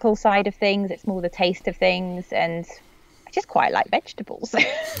an ethical side of things. It's more the taste of things. And I just quite like vegetables.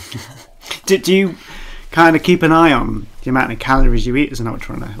 Do you kind of keep an eye on the amount of calories you eat as an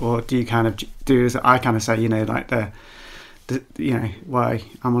ultra runner? Or do you kind of do as I kind of say, you know, like the you know, why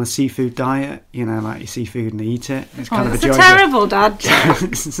I'm on a seafood diet, you know, like you see food and eat it. It's kind of a joy. Terrible, Dad.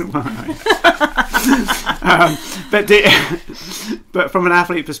 But from an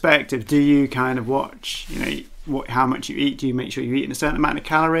athlete perspective, do you kind of watch, you know, how much you eat? Do you make sure you're eating a certain amount of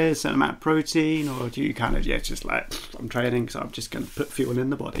calories, a certain amount of protein, or do you kind of just like, I'm training, so I'm just going to put fuel in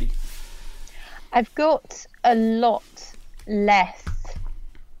the body? I've got a lot less,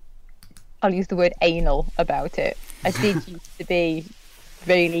 I'll use the word anal about it. I did used to be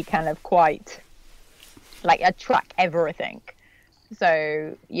really kind of quite like, I'd track everything.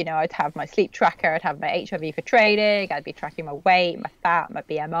 So, you know, I'd have my sleep tracker, I'd have my HRV for training, I'd be tracking my weight, my fat, my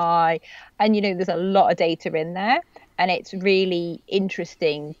BMI. And, you know, there's a lot of data in there. And it's really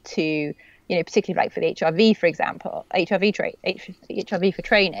interesting to, you know, particularly like for the HRV, for example, HRV for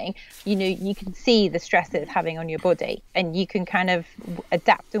training, you know, you can see the stress that it's having on your body and you can kind of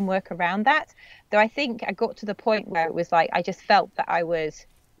adapt and work around that. Though I think I got to the point where it was like, I just felt that I was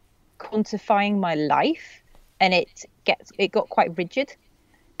quantifying my life and it got quite rigid.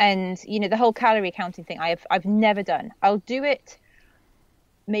 And, you know, the whole calorie counting thing, I've never done. I'll do it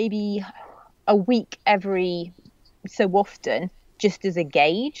maybe a week every so often, just as a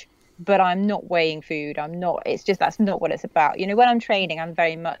gauge, but I'm not weighing food. It's just, that's not what it's about. You know, when I'm training, I'm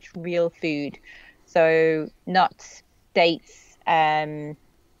very much real food. So nuts, dates,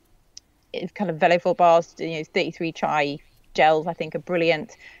 it's kind of Veloful bars, you know, 33 chai gels, I think are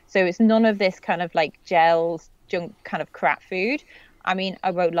brilliant. So it's none of this kind of like gels, junk kind of crap food. I mean,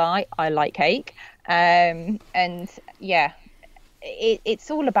 I won't lie, I like cake. And yeah,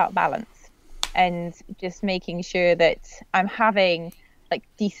 it's all about balance and just making sure that I'm having like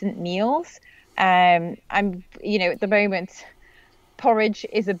decent meals. I'm, you know, at the moment, porridge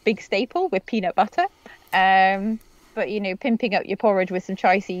is a big staple with peanut butter. But, you know, pimping up your porridge with some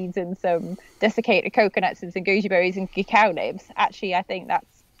chia seeds and some desiccated coconuts and some goji berries and cacao nibs, actually, I think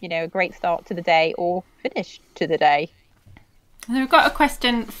that's, you know, a great start to the day or finish to the day. And we've got a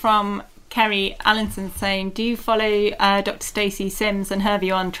question from Kerry Allinson saying, do you follow Dr. Stacey Sims and her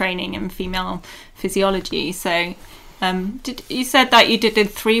view on training and female physiology? So you said that you did a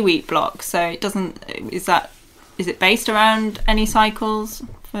 3-week block, so it doesn't, is it based around any cycles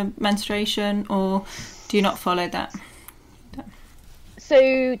for menstruation, or do you not follow that?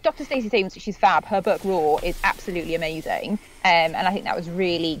 So Dr. Stacey Sims, she's fab. Her book Raw is absolutely amazing, and I think that was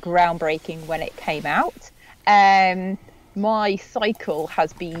really groundbreaking when it came out. My cycle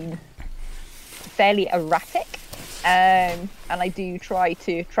has been fairly erratic, and I do try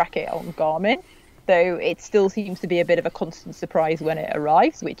to track it on Garmin, though it still seems to be a bit of a constant surprise when it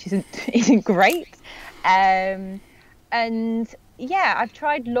arrives, which isn't great. And yeah, I've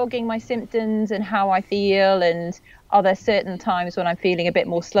tried logging my symptoms and how I feel, and are there certain times when I'm feeling a bit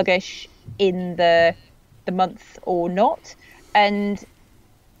more sluggish in the month or not? And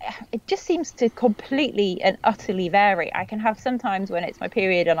it just seems to completely and utterly vary. I can have sometimes when it's my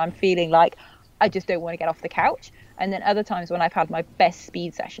period and I'm feeling like I just don't want to get off the couch, and then other times when I've had my best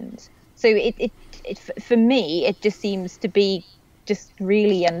speed sessions. So it for me, it just seems to be just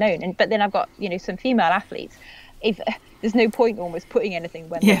really unknown. But then I've got, you know, some female athletes. If there's no point almost putting anything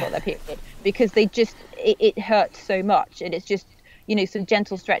when they've got their period, because they just it hurts so much, and it's just, you know, some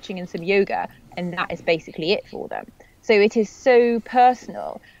gentle stretching and some yoga, and that is basically it for them. So it is so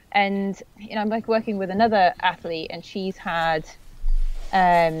personal. And, you know, I'm like working with another athlete, and she's had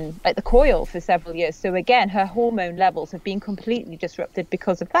like the coil for several years. So again, her hormone levels have been completely disrupted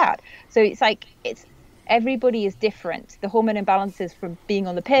because of that. So it's like, everybody is different. The hormone imbalances from being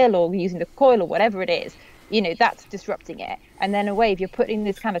on the pill or using the coil or whatever it is, you know, that's disrupting it. And then if you're putting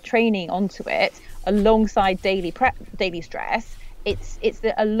this kind of training onto it alongside daily stress, it's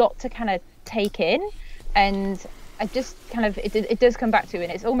a lot to kind of take in. And I just kind of, it does come back to,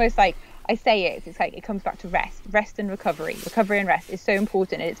 and it's almost like I say it's like it comes back to rest and recovery and rest is so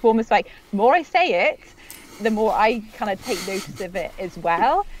important. And it's almost like the more I say it, the more I kind of take notice of it as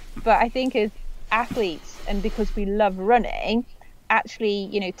well. But I think as athletes, and because we love running, actually,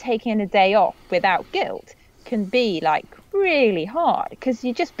 you know, taking a day off without guilt can be like really hard, because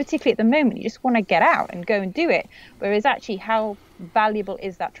you just, particularly at the moment, you just want to get out and go and do it. Whereas actually, how valuable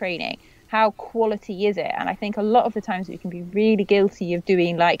is that training? How quality is it? And I think a lot of the times we can be really guilty of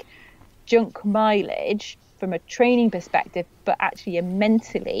doing like junk mileage from a training perspective, but actually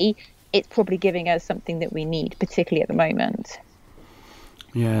mentally it's probably giving us something that we need, particularly at the moment.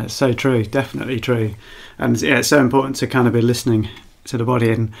 Yeah, it's so true, definitely true. And yeah, it's so important to kind of be listening to the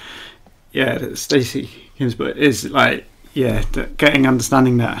body. And yeah, Stacey Ginsburg is like, yeah, getting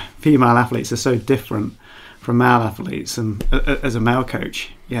understanding that female athletes are so different from male athletes, and as a male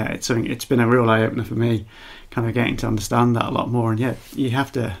coach, yeah, it's been a real eye opener for me, kind of getting to understand that a lot more. And yeah, you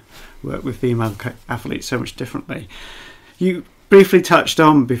have to work with female athletes so much differently. You briefly touched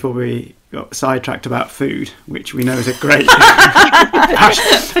on, before we got sidetracked, about food, which we know is a great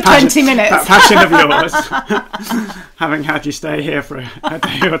for 20 minutes. That passion of yours, having had you stay here for a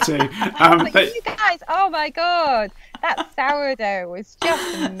day or two. But you guys, oh my God, that sourdough was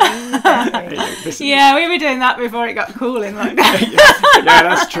just amazing. Yeah, we were doing that before it got cool in London. Yeah,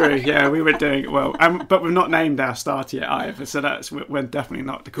 that's true. Yeah, we were doing it well, but we've not named our starter yet either, so we're definitely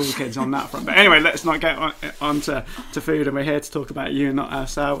not the cool kids on that front. But anyway, let's not get on to food, and we're here to talk about you, not our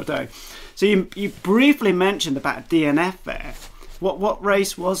sourdough. So you briefly mentioned about DNF there. What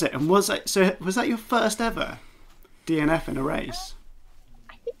race was it, and was that your first ever DNF in a race?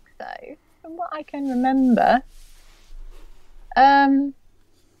 I think so, from what I can remember.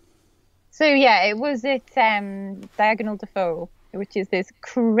 So yeah, it was at Diagonal de Faux, which is this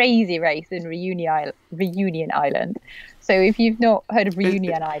crazy race in Reunion Island. So if you've not heard of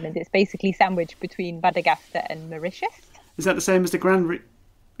Reunion Island, it's basically sandwiched between Madagascar and Mauritius. Is that the same as the Grand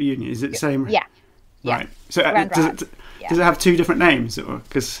Reunion? Is it the same? Yeah. Right. So does it have two different names, or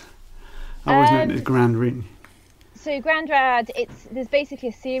because I always known it as Grand Reunion? So Grand Rad, there's basically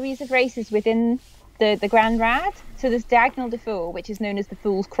a series of races within the Grand Rad. So there's Diagonal de Faux, which is known as the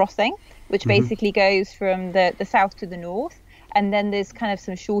Fool's Crossing, which basically goes from the south to the north. And then there's kind of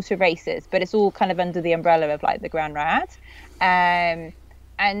some shorter races, but it's all kind of under the umbrella of like the Grand Rad. And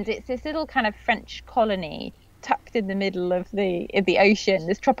it's this little kind of French colony tucked in the middle of the ocean,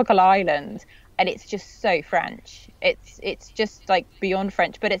 this tropical island. And it's just so French. It's just like beyond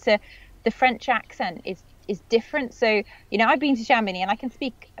French, but the French accent is different. So, you know, I've been to Chamonix and I can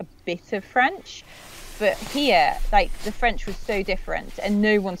speak a bit of French, but here, like, the French was so different, and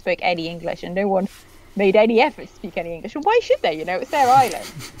no one spoke any English, and no one made any effort to speak any English. And why should they? You know, it's their island.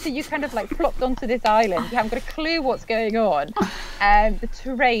 So you kind of like plopped onto this island. You haven't got a clue what's going on. The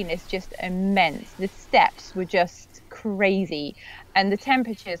terrain is just immense. The steps were just crazy. And the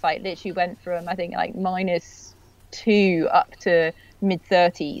temperatures like literally went from, I think, like -2 up to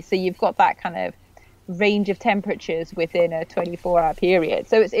mid-30s. So you've got that kind of range of temperatures within a 24-hour period.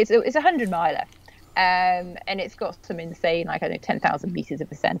 So it's a 100-miler. And it's got some insane, like, I don't know, 10,000 meters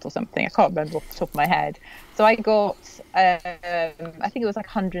of ascent or something. I can't remember off the top of my head. So I got, I think it was like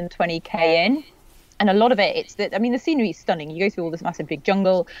 120k in. And a lot of it, the scenery is stunning. You go through all this massive big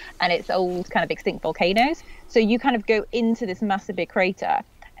jungle, and it's old kind of extinct volcanoes. So you kind of go into this massive big crater,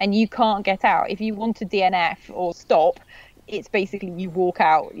 and you can't get out. If you want to DNF or stop, it's basically you walk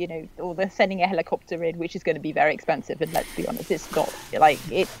out, you know, or they're sending a helicopter in, which is going to be very expensive. And let's be honest, it's not like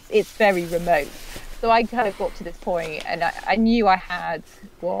it's very remote. So I kind of got to this point, and I knew I had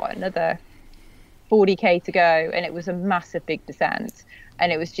another 40k to go, and it was a massive big descent,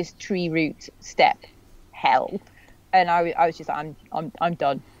 and it was just tree root step hell, and I was just I'm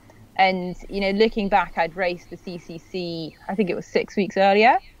done. And you know, looking back, I'd raced the CCC, I think it was 6 weeks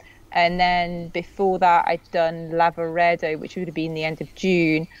earlier. And then before that, I'd done Lavaredo, which would have been the end of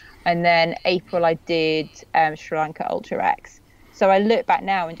June. And then April, I did Sri Lanka Ultra X. So I look back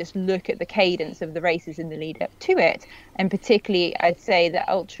now and just look at the cadence of the races in the lead up to it. And particularly, I'd say that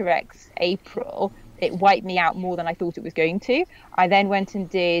Ultra X April, it wiped me out more than I thought it was going to. I then went and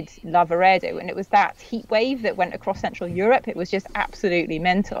did Lavaredo, and it was that heat wave that went across Central Europe. It was just absolutely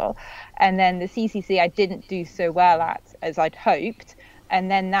mental. And then the CCC, I didn't do so well at as I'd hoped. And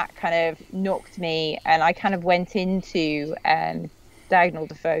then that kind of knocked me, and I kind of went into Diagonal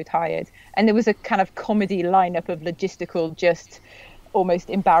de Faux tired. And there was a kind of comedy lineup of logistical, just almost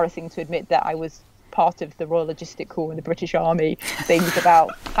embarrassing to admit that I was part of the Royal Logistic Corps in the British Army, things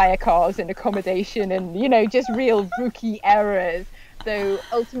about hire cars and accommodation and, you know, just real rookie errors. So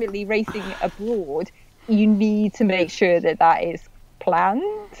ultimately, racing abroad, you need to make sure that is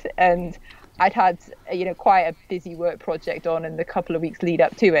planned. And I'd had, you know, quite a busy work project on in the couple of weeks lead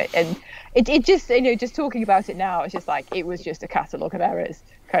up to it. And it just, you know, just talking about it now, it's just like, it was just a catalogue of errors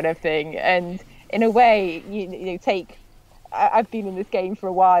kind of thing. And in a way, you know, take I've been in this game for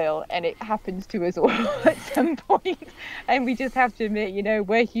a while, and it happens to us all at some point, and we just have to admit,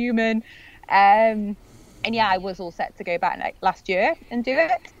 we're human. And yeah, I was all set to go back like last year and do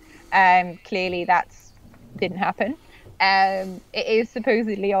it. Clearly that's didn't happen. It is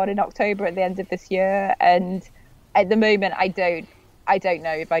supposedly on in October at the end of this year, and at the moment I don't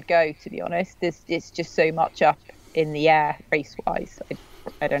know if I'd go, to be honest. It's just so much up in the air race wise.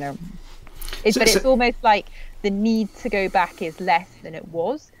 I don't know. It's almost like the need to go back is less than it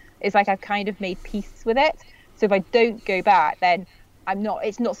was. It's like I've kind of made peace with it. So if I don't go back, then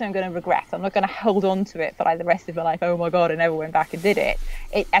it's not something I'm going to regret. I'm not going to hold on to it for like the rest of my life. Oh my God, I never went back and did it.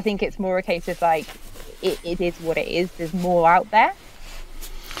 I think it's more a case of like, it is what it is. There's more out there.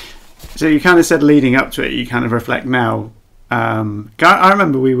 So you kind of said leading up to it, you kind of reflect now. I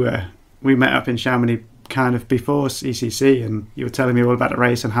remember we met up in Chamonix kind of before CCC, and you were telling me all about the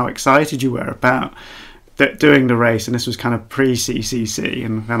race and how excited you were about doing the race, and this was kind of pre-CCC,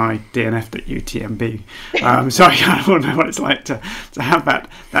 and then I DNF'd at UTMB. So I kind of want to know what it's like to have that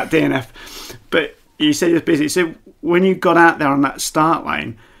DNF. But you said you're busy. So when you got out there on that start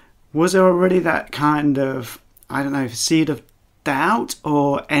line, was there already that kind of, I don't know, seed of doubt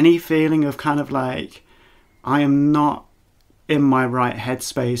or any feeling of kind of like, I am not in my right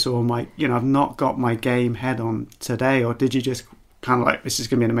headspace, or I've not got my game head on today? Or did you just kind of like, this is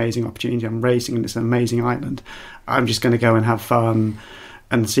going to be an amazing opportunity, I'm racing in this amazing island, I'm just going to go and have fun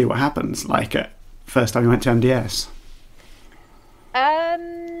and see what happens, like at first time you went to MDS?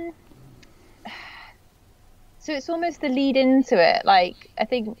 So it's almost the lead into it. Like, I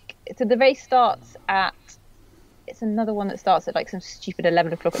think, so the race starts it's another one that starts at like some stupid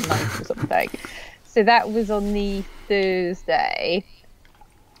 11 o'clock at night or something. So that was on the Thursday.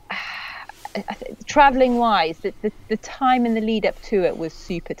 Traveling wise, the time in the lead up to it was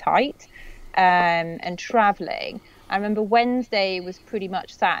super tight. And traveling, I remember Wednesday was pretty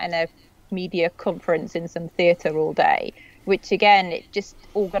much sat in a media conference in some theatre all day, which again, it just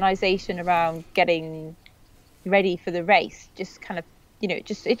organisation around getting ready for the race just kind of, it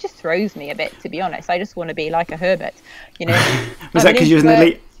just throws me a bit, to be honest. I just want to be like a hermit, Was that because you was an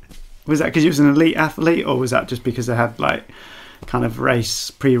elite? Was that because you was an elite athlete, or was that just because they had like kind of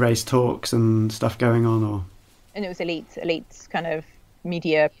pre-race talks and stuff going on? Or and it was elite kind of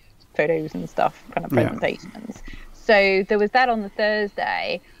media photos and stuff, kind of presentations. Yeah. So there was that on the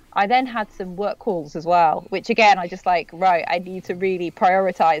Thursday. I then had some work calls as well, which again, I just like, right, I need to really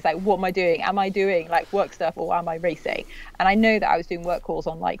prioritize, like, what am I doing? Am I doing like work stuff, or am I racing? And I know that I was doing work calls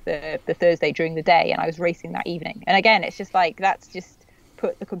on like the Thursday during the day, and I was racing that evening. And again, it's just like, that's just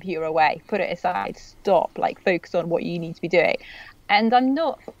put the computer away, put it aside, stop, like focus on what you need to be doing. And I'm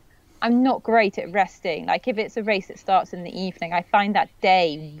not great at resting. Like if it's a race that starts in the evening, I find that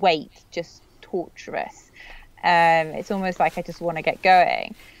day wait just torturous. It's almost like I just want to get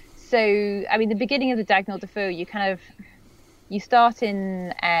going. So, I mean, the beginning of the Dagnall de Foe, you start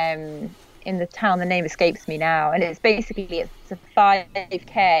in the town, the name escapes me now, and it's a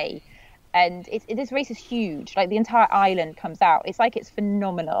 5K, and this race is huge. Like the entire island comes out. It's like, it's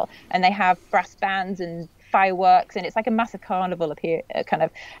phenomenal, and they have brass bands and fireworks, and it's like a massive carnival up here, kind of.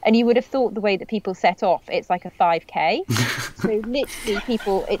 And you would have thought the way that people set off, it's like a 5K. So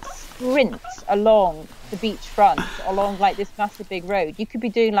literally it sprints along the beachfront, along like this massive big road. You could be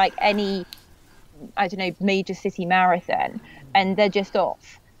doing like any, I don't know, major city marathon, and they're just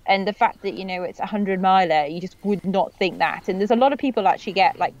off. And the fact that, it's 100-miler, you just would not think that. And there's a lot of people actually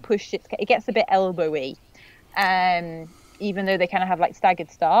get like pushed. It gets a bit elbowy, even though they kind of have like staggered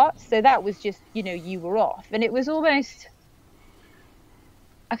starts. So that was just, you were off. And it was almost,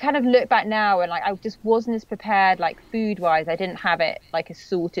 I kind of look back now and like, I just wasn't as prepared, like food wise. I didn't have it like as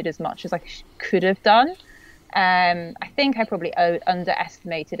sorted as much as I could have done. I think I probably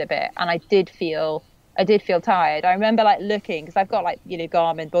underestimated a bit, and I did feel tired. I remember like looking, because I've got like,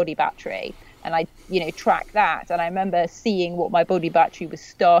 Garmin body battery, and I, track that. And I remember seeing what my body battery was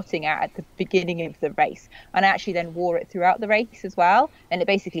starting at the beginning of the race. And I actually then wore it throughout the race as well. And it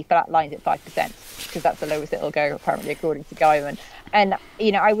basically flatlined at 5%, because that's the lowest it'll go, apparently, according to Garmin. And,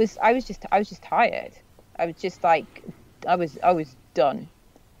 I was just tired. I was just like, I was done.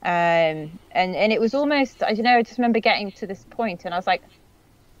 And it was almost, I don't know, I just remember getting to this point, and I was like,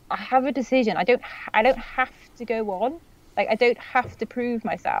 I have a decision. I don't have to go on. Like, I don't have to prove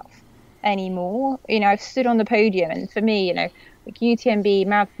myself anymore. I've stood on the podium, and for me, like UTMB,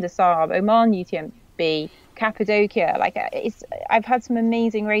 Marathon des Sables, Oman UTMB, Cappadocia, like I've had some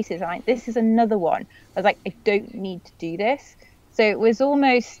amazing races, and like, this is another one. I was like, I don't need to do this. So it was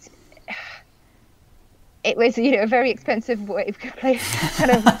almost, it was, a very expensive way kind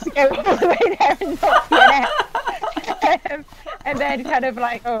of to go all the way there and not DNF. then kind of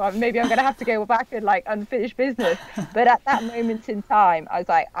like, oh, maybe I'm going to have to go back and like unfinish business. But at that moment in time, I was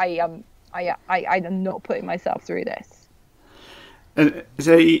like, I'm not putting myself through this. And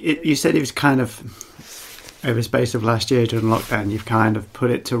so you said it was kind of over the space of last year during lockdown, you've kind of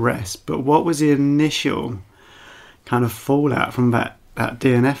put it to rest. But what was the initial kind of fallout from that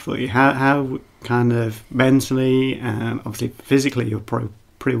DNF for you? How kind of mentally and obviously physically you're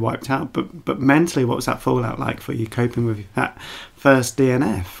pretty wiped out, but mentally, what was that fallout like for you coping with that first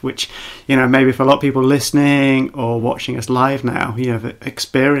DNF, which, you know, maybe for a lot of people listening or watching us live now, you know, have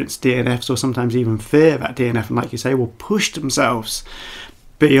experienced DNFs or sometimes even fear that DNF, and like you say, will push themselves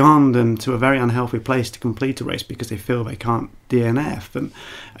beyond and to a very unhealthy place to complete a race because they feel they can't DNF. And,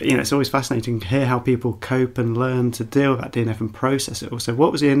 you know, it's always fascinating to hear how people cope and learn to deal with that DNF and process it. Also,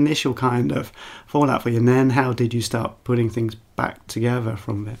 what was the initial kind of fallout for you, and then how did you start putting things back together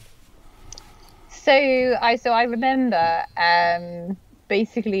from it? So I remember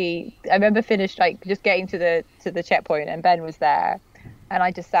basically I remember finished like just getting to the checkpoint, and Ben was there, and I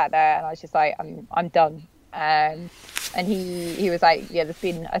just sat there and I was just like, I'm done. And he was like, yeah, there's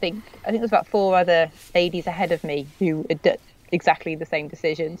been I think there's about 4 other ladies ahead of me who had done exactly the same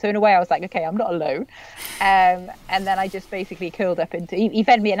decision. So in a way I was like, okay, I'm not alone. And then I just basically curled up into, he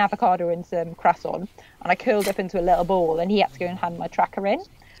fed me an avocado and some croissant, and I curled up into a little ball, and he had to go and hand my tracker in.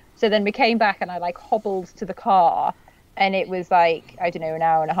 So then we came back and I like hobbled to the car, and it was like, I don't know, an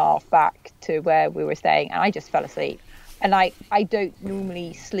hour and a half back to where we were staying, and I just fell asleep. And like, I don't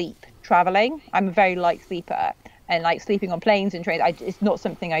normally sleep traveling. I'm a very light sleeper, and like sleeping on planes and trains, it's not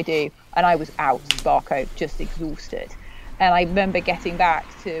something I do. And I was out, Barco, just exhausted. And I remember getting back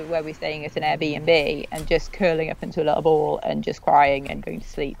to where we're staying at an Airbnb and just curling up into a little ball and just crying and going to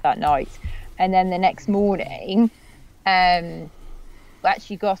sleep that night. And then the next morning,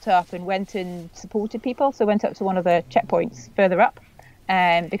 actually got up and went and supported people. So went up to one of the checkpoints further up,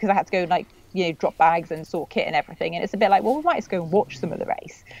 because I had to go like, you know, drop bags and sort kit and everything. And it's a bit like, well, we might just go and watch some of the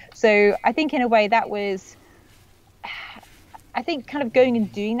race. So I think in a way that was, I think kind of going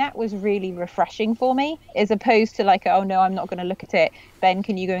and doing that was really refreshing for me, as opposed to like, oh no, I'm not going to look at it. Ben,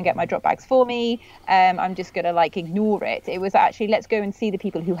 can you go and get my drop bags for me? I'm just going to like ignore it. It was actually, let's go and see the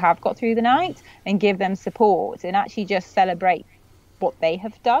people who have got through the night and give them support and actually just celebrate what they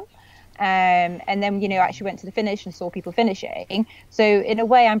have done. And then, you know, actually went to the finish and saw people finishing. So in a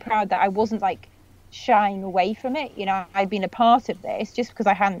way, I'm proud that I wasn't like shying away from it. You know, I'd been a part of this just because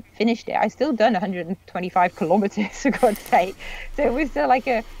I hadn't finished it. I still done 125 kilometers, for God's sake. So it was still like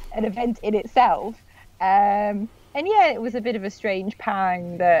an event in itself. And yeah, it was a bit of a strange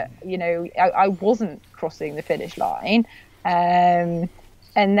pang that, you know, I wasn't crossing the finish line. And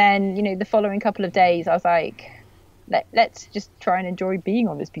then, you know, the following couple of days, I was like, let's just try and enjoy being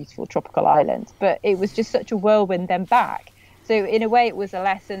on this beautiful tropical island. But it was just such a whirlwind then back. So in a way, it was a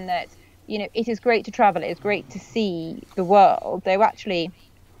lesson that, you know, it is great to travel. It is great to see the world. Though actually,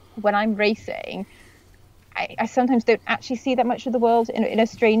 when I'm racing, I sometimes don't actually see that much of the world in a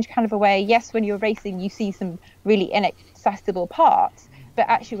strange kind of a way. Yes, when you're racing, you see some really inaccessible parts. But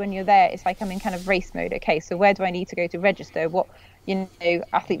actually, when you're there, it's like I'm in kind of race mode. Okay, so where do I need to go to register? What, you know,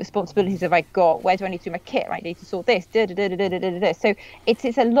 athlete responsibilities have I got? Where do I need to do my kit? Right, I need to sort this. So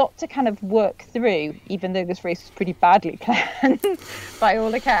it's a lot to kind of work through, even though this race was pretty badly planned by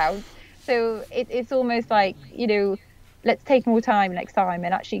all accounts. So it's almost like, you know, let's take more time next time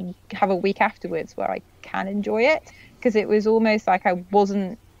and actually have a week afterwards where I can enjoy it, because it was almost like I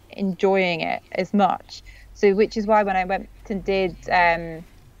wasn't enjoying it as much. So which is why when I went and did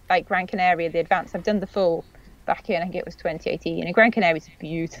like Gran Canaria, the advanced, I've done the full back in, I think it was 2018, and Gran Canaria is a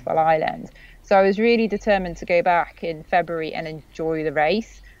beautiful island. So I was really determined to go back in February and enjoy the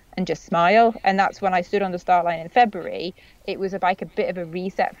race and just smile. And that's when I stood on the start line in February. It was like a bit of a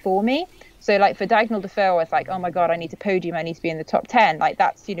reset for me. So like for Diagonal de Feu, I was like, oh my God, I need to podium. I need to be in the top 10. Like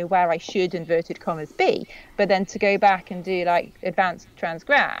that's, you know, where I should, inverted commas, be. But then to go back and do like advanced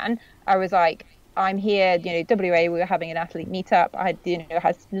Transgran, I was like, I'm here, you know, WA, we were having an athlete meetup. I had, you know,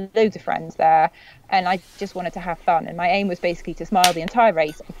 had loads of friends there, and I just wanted to have fun. And my aim was basically to smile the entire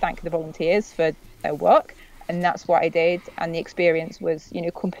race and thank the volunteers for their work. And that's what I did. And the experience was, you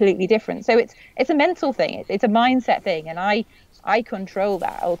know, completely different. So it's a mental thing. It's a mindset thing. And I control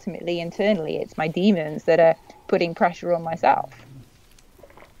that ultimately internally. It's my demons that are putting pressure on myself.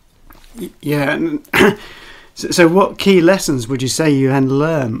 Yeah. So what key lessons would you say you had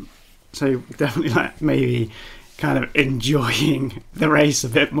learned? So definitely like maybe kind of enjoying the race a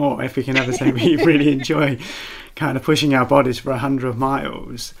bit more, if we can ever say we really enjoy kind of pushing our bodies for 100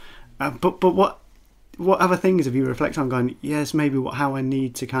 miles. But what what other things have you reflected on going, yes, maybe how I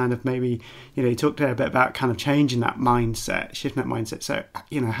need to kind of maybe, you talked there a bit about kind of changing that mindset, shifting that mindset. So,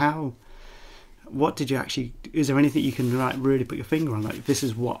 what did you actually, is there anything you can like really put your finger on? Like, this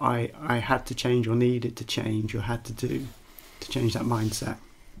is what I had to change or needed to change or had to do to change that mindset?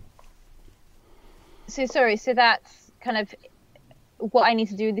 So that's kind of what I need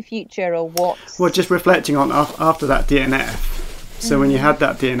to do in the future, or what? Well, just reflecting on after that DNF. So when you had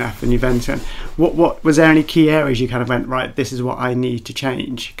that DNF and you then said, what was there any key areas you kind of went, right, this is what I need to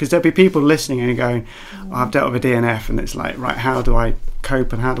change? Because there'll be people listening and going, I've dealt with a DNF, and it's like, right, how do I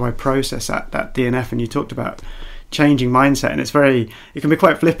cope and how do I process that DNF? And you talked about changing mindset, and it can be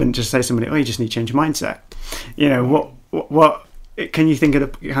quite flippant just to say to somebody, you just need to change your mindset. What can you think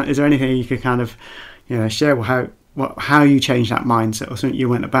of? Is there anything you could kind of, share how you changed that mindset, or something you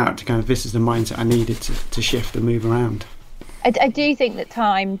went about to kind of, this is the mindset I needed to shift and move around? I do think that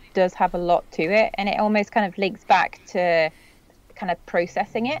time does have a lot to it, and it almost kind of links back to kind of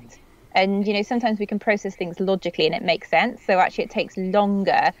processing it. And, sometimes we can process things logically and it makes sense. So actually it takes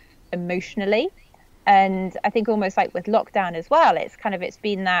longer emotionally. And I think almost like with lockdown as well, it's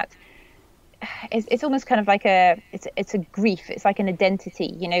been that it's almost kind of like it's a grief. It's like an identity,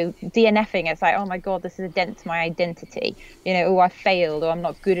 DNFing. It's like, oh my God, this is a dent to my identity. I failed, or I'm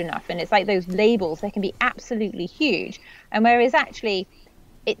not good enough. And it's like those labels, they can be absolutely huge. And whereas actually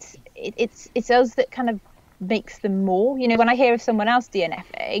it's us that kind of makes them more, when I hear of someone else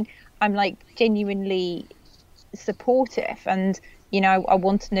DNFing, I'm like genuinely supportive. And, I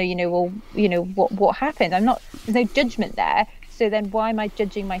want to know, what happened. There's no judgment there. So then why am I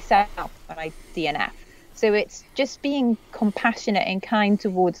judging myself when I DNF? So it's just being compassionate and kind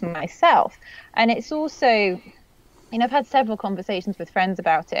towards myself. And it's also, I've had several conversations with friends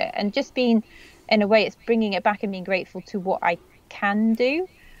about it, and just being, in a way, it's bringing it back and being grateful to what I can do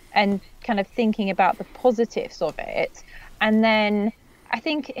and kind of thinking about the positives of it. And then I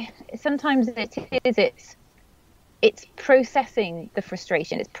think sometimes it's processing the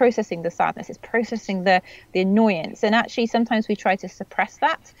frustration, it's processing the sadness, it's processing the annoyance. And actually sometimes we try to suppress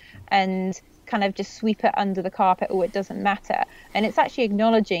that and kind of just sweep it under the carpet, or it doesn't matter. And it's actually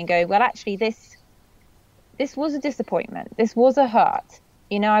acknowledging, going, well, actually this was a disappointment, this was a hurt,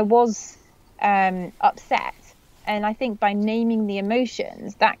 I was upset. And I think by naming the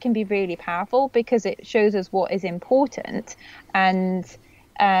emotions, that can be really powerful, because it shows us what is important and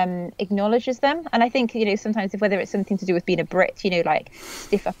acknowledges them. And I think, sometimes whether it's something to do with being a Brit, like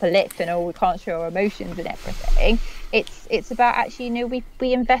stiff upper lip and we can't show our emotions and everything, it's about actually,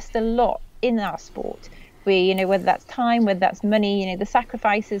 we invest a lot in our sport. We, whether that's time, whether that's money, the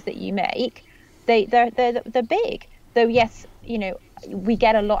sacrifices that you make, they're big. Though yes, we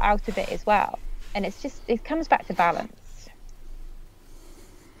get a lot out of it as well. And it comes back to balance.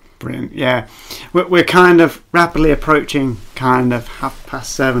 Brilliant. Yeah, we're kind of rapidly approaching kind of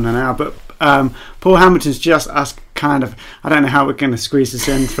 7:30 now, but Paul Hamilton's just asked kind of, I don't know how we're going to squeeze this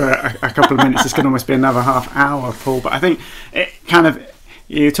in for a couple of minutes. It's going to almost be another half hour, Paul, but I think it kind of,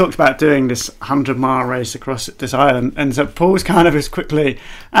 you talked about doing this 100-mile race across this island, and so Paul's kind of has quickly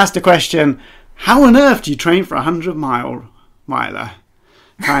asked the question, how on earth do you train for a 100-miler?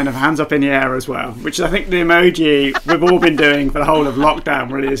 Kind of hands up in the air as well, which I think the emoji we've all been doing for the whole of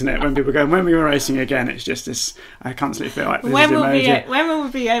lockdown, really, isn't it? When people go, when we were racing again, it's just this, I constantly feel like this when is the emoji. When will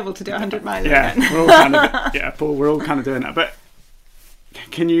we be able to do 100 miles again? We're all kind of, Paul, we're all kind of doing that. But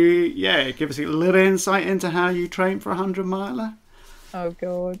can you, give us a little insight into how you train for a 100-miler? Oh,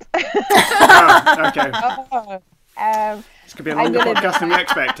 God. Okay. This could be a longer podcast than we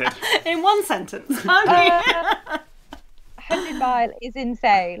expected. In one sentence. 100 mile is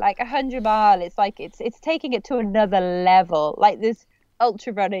insane. Like 100 mile, it's like it's taking it to another level. Like there's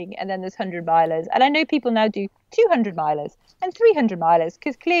ultra running, and then there's 100 milers. And I know people now do 200 milers and 300 milers,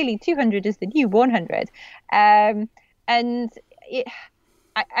 because clearly 200 is the new 100. And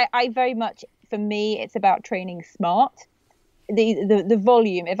I very much, for me, it's about training smart. The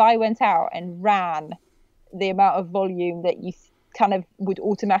volume. If I went out and ran the amount of volume that you kind of would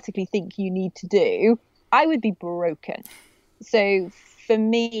automatically think you need to do, I would be broken. So for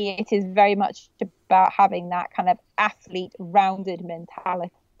me, it is very much about having that kind of athlete rounded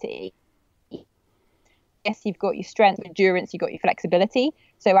mentality. Yes, you've got your strength, endurance, you've got your flexibility.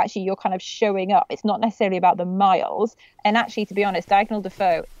 So actually you're kind of showing up. It's not necessarily about the miles. And actually, to be honest, Diagonal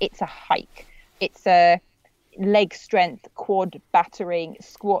Defoe, it's a hike. It's a leg strength, quad battering,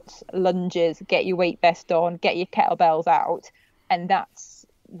 squats, lunges, get your weight vest on, get your kettlebells out. And that's,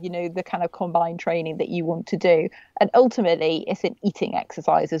 the kind of combined training that you want to do. And ultimately, it's an eating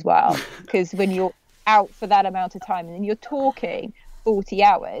exercise as well. Because when you're out for that amount of time and then you're talking 40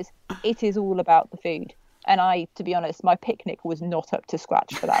 hours, it is all about the food. And to be honest, my picnic was not up to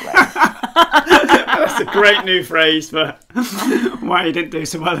scratch for that race. That's a great new phrase for why you didn't do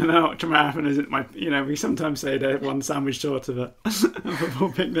so well in an ultramarathon. Is it we sometimes say they're one sandwich short of a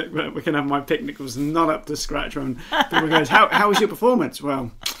full picnic, but we can have my picnic was not up to scratch. When people goes, how was your performance? Well,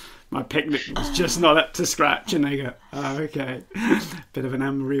 my picnic was just not up to scratch. And they go, oh, okay. Bit of an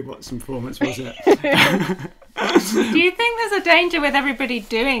Anne-Marie Watson performance, was it? Do you think there's a danger with everybody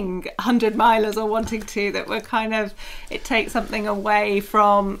doing 100 milers or wanting to, that we're it takes something away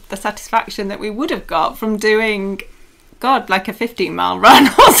from the satisfaction that we would have got from doing, like a 15-mile run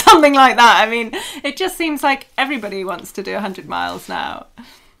or something like that? I mean, it just seems like everybody wants to do 100 miles now.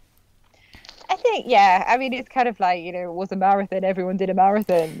 I think, yeah. I mean, it's kind of like, it was a marathon, everyone did a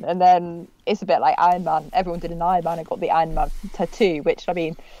marathon. And then it's a bit like Ironman. Everyone did an Ironman and got the Ironman tattoo, which, I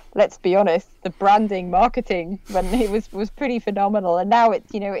mean, let's be honest, the branding, marketing, when it was pretty phenomenal. And now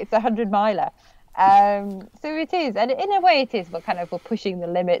it's, it's a 100-miler. So it is. And in a way it is, but we're pushing the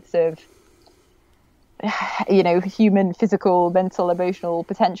limits of, human, physical, mental, emotional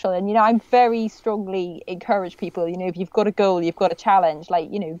potential. And, I'm very strongly encourage people, if you've got a goal, you've got a challenge,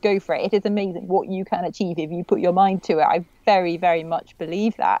 go for it. It is amazing what you can achieve if you put your mind to it. I very, very much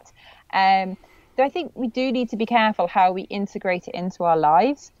believe that. So I think we do need to be careful how we integrate it into our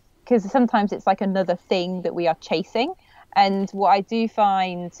lives, because sometimes it's like another thing that we are chasing. And what I do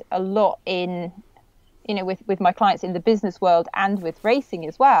find a lot in, with my clients in the business world and with racing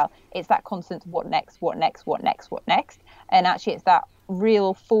as well, it's that constant what next. And actually it's that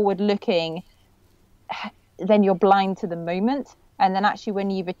real forward looking, then you're blind to the moment. And then actually when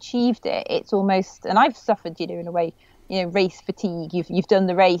you've achieved it, it's almost, and I've suffered, in a way, race fatigue. You've done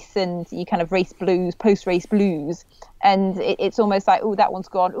the race and you kind of race blues, post-race blues. And it's almost like, oh, that one's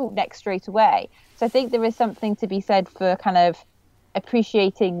gone. Oh, next straight away. So I think there is something to be said for kind of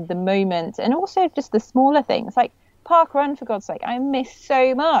appreciating the moment, and also just the smaller things like park run, for God's sake. I miss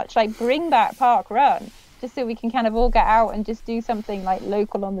so much. Bring back park run, just so we can kind of all get out and just do something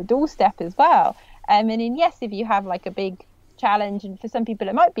local on the doorstep as well. And then yes, if you have a big challenge, and for some people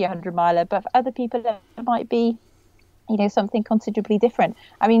it might be 100-miler, but for other people it might be something considerably different.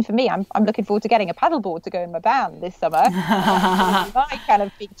 I mean, for me, I'm looking forward to getting a paddleboard to go in my van this summer. My kind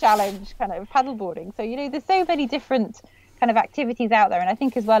of big challenge, kind of paddleboarding. So there's so many different kind of activities out there, and I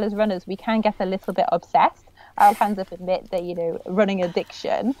think as well as runners we can get a little bit obsessed. I'll hands up admit that running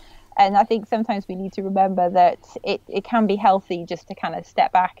addiction, and I think sometimes we need to remember that it can be healthy just to kind of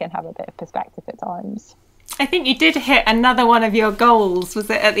step back and have a bit of perspective at times. I think you did hit another one of your goals.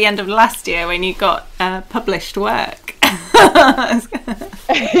 Was it at the end of last year when you got published work?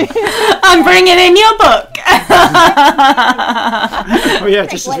 I'm bringing in your book. Oh yeah,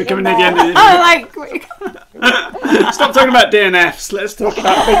 just as we're coming near the end of the Stop talking about DNFs. Let's talk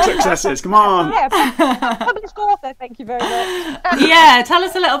about big successes. Come on. Yeah, published author. Thank you very much. Yeah, tell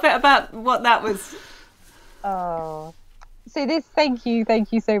us a little bit about what that was. Oh. So this, thank you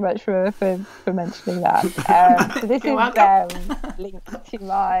so much for mentioning that. So this is linked to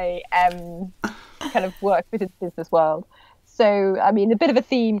my kind of work within the business world. So, I mean, a bit of a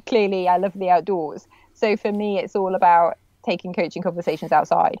theme, clearly, I love the outdoors. So for me, it's all about taking coaching conversations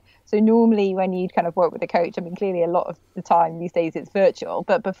outside. So normally when you'd kind of work with a coach, I mean, clearly a lot of the time these days it's virtual,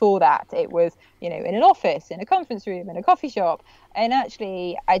 but before that it was, in an office, in a conference room, in a coffee shop. And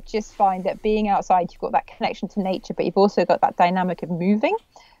actually, I just find that being outside, you've got that connection to nature, but you've also got that dynamic of moving.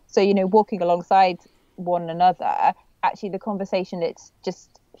 So, walking alongside one another, actually the conversation, it's just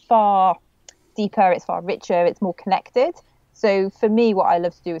far deeper, it's far richer, it's more connected. So for me, what I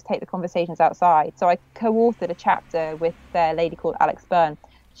love to do is take the conversations outside. So I co-authored a chapter with a lady called Alex Byrne.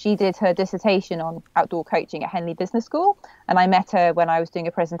 She did her dissertation on outdoor coaching at Henley Business School. And I met her when I was doing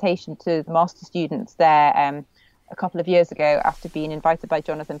a presentation to the master students there a couple of years ago after being invited by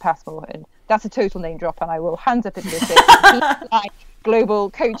Jonathan Passmore. And that's a total name drop, and I will hands up admit it. He's like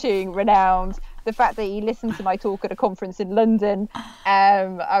global coaching renowned. The fact that he listened to my talk at a conference in London,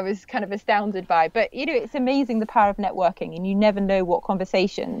 I was kind of astounded by. But, it's amazing the power of networking, and you never know what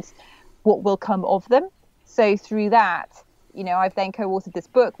will come of them. So through that, I've then co-authored this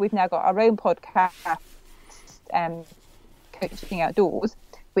book. We've now got our own podcast, Coaching Outdoors,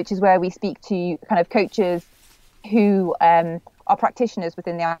 which is where we speak to kind of coaches who are practitioners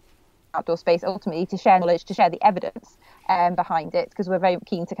within the outdoor space, ultimately to share knowledge, to share the evidence behind it, because we're very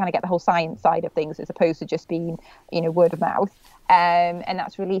keen to kind of get the whole science side of things as opposed to just being, word of mouth. And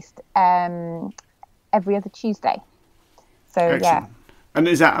that's released every other Tuesday. So, excellent. Yeah. And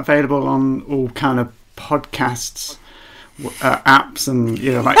is that available on all kind of podcasts apps and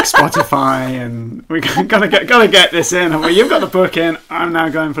like Spotify, and we're gotta get this in. Well, you've got the book in. I'm now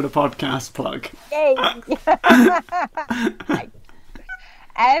going for the podcast plug. Yay!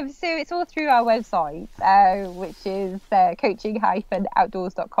 So it's all through our website, which is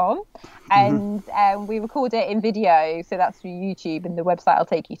coaching-outdoors.com, and we record it in video, so that's through YouTube, and the website I'll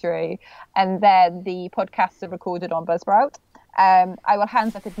take you through, and then the podcasts are recorded on Buzzsprout. I will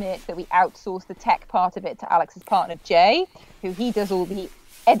hands up admit that we outsource the tech part of it to Alex's partner Jay, who he does all the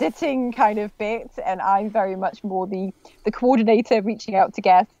editing kind of bit, and I'm very much more the coordinator, reaching out to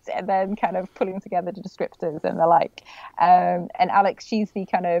guests and then kind of pulling together the descriptors and the like. And Alex, she's the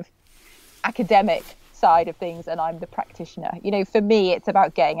kind of academic side of things, and I'm the practitioner. For me, it's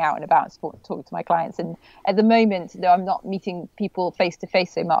about getting out and about and talking to my clients. And at the moment, though I'm not meeting people face to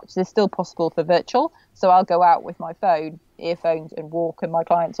face so much, it's still possible for virtual. So I'll go out with my phone, earphones, and walk, and my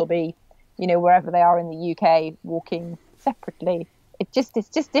clients will be, wherever they are in the UK, walking separately. It's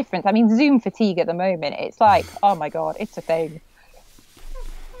just different. I mean, Zoom fatigue at the moment, it's like, oh my God, it's a thing.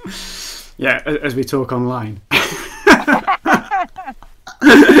 Yeah, as we talk online.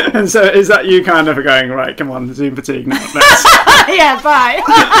 And so is that you kind of going, right, come on, Zoom fatigue now, let's... Yeah, bye.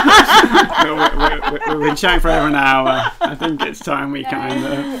 We've been chatting for over an hour. I think it's time we kind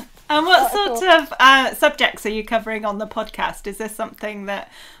of... And what sort of subjects are you covering on the podcast? Is this something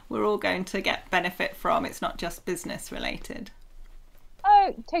that we're all going to get benefit from? It's not just business related.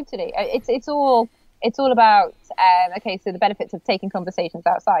 Oh, totally. It's all about so the benefits of taking conversations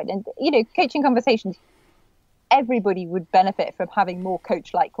outside, and coaching conversations. Everybody would benefit from having more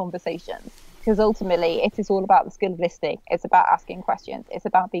coach-like conversations, because ultimately it is all about the skill of listening. It's about asking questions. It's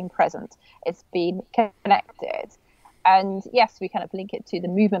about being present. It's being connected. And yes, we kind of link it to the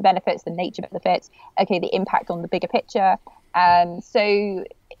movement benefits, the nature benefits, the impact on the bigger picture. So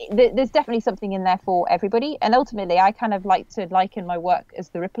there's definitely something in there for everybody. And ultimately, I kind of like to liken my work as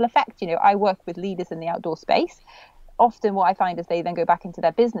the ripple effect. I work with leaders in the outdoor space. Often what I find is they then go back into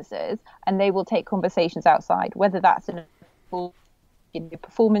their businesses and they will take conversations outside, whether that's in a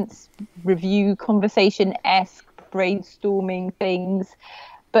performance review conversation-esque brainstorming things,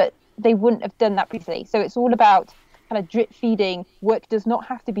 but they wouldn't have done that previously. So it's all about kind of drip feeding. Work does not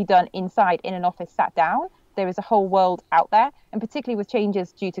have to be done inside in an office sat down. There is a whole world out there, and particularly with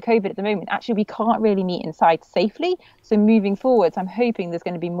changes due to COVID at the moment, actually we can't really meet inside safely. So moving forwards, I'm hoping there's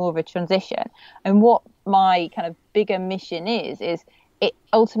going to be more of a transition. And what my kind of bigger mission is it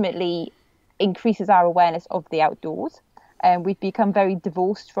ultimately increases our awareness of the outdoors. And we've become very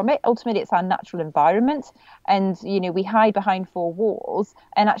divorced from it. Ultimately, it's our natural environment. And, we hide behind four walls.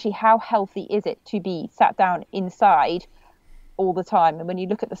 And actually, how healthy is it to be sat down inside all the time? And when you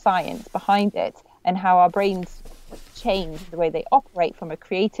look at the science behind it, and how our brains change the way they operate from a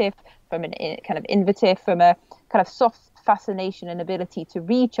creative, from an kind of innovative, from a kind of soft fascination and ability to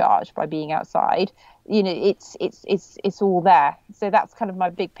recharge by being outside, it's all there. So that's kind of my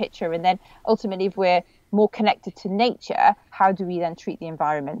big picture. And then ultimately, if we're more connected to nature, how do we then treat the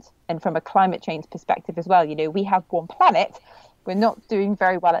environment? And from a climate change perspective as well, we have one planet. We're not doing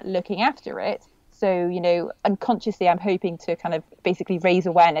very well at looking after it. So, unconsciously, I'm hoping to kind of basically raise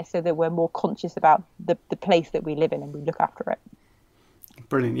awareness so that we're more conscious about the place that we live in and we look after it.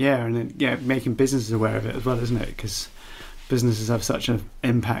 Brilliant, yeah. And then, making businesses aware of it as well, isn't it? Because businesses have such an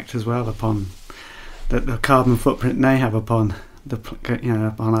impact as well upon the carbon footprint they have upon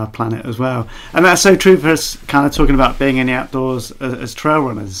on our planet as well. And that's so true for us kind of talking about being in the outdoors as trail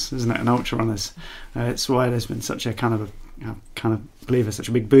runners, isn't it? And ultra runners. It's why there's been such a kind of believe there's such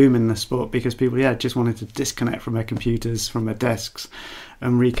a big boom in the sport, because people just wanted to disconnect from their computers, from their desks,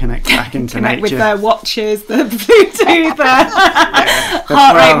 and reconnect back into Connect nature with their watches, the Bluetooth,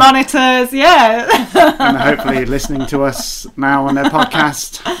 heart rate monitors, and hopefully listening to us now on their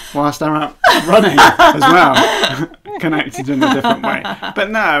podcast whilst they're out running as well, connected in a different way. But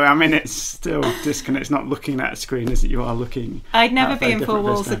no, I mean, it's still disconnect. It's not looking at a screen, is it? You are looking. I'd never be in four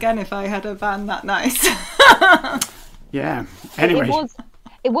walls again if I had a van that nice. Yeah. Anyway,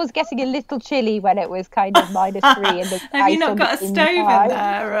 it was getting a little chilly when it was kind of -3. And have you not got a stove in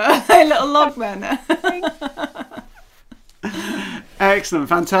there, or a little log burner? Excellent,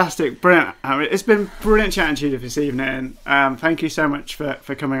 fantastic, brilliant. It's been brilliant chatting to you this evening. Thank you so much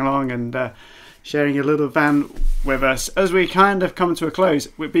for coming along and sharing your little van with us. As we kind of come to a close,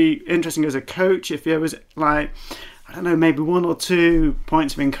 it would be interesting as a coach if there was maybe 1 or 2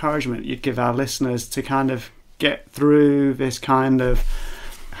 points of encouragement you'd give our listeners to kind of get through this kind of,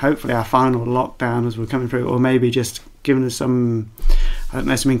 hopefully our final lockdown as we're coming through, or maybe just giving us some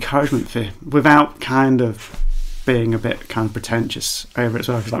encouragement without kind of being a bit kind of pretentious over it as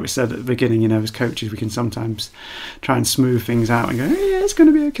well, because like we said at the beginning, you know, as coaches we can sometimes try and smooth things out and go, yeah, it's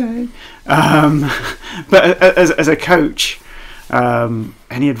going to be okay. But as a coach,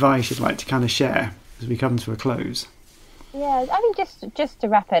 any advice you'd like to kind of share as we come to a close? Yeah, I think just to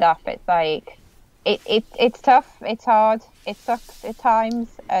wrap it up, it's like it's tough, it's hard, it sucks at times,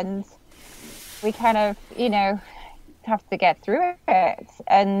 and we kind of, you know, have to get through it.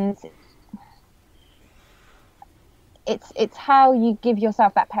 And it's how you give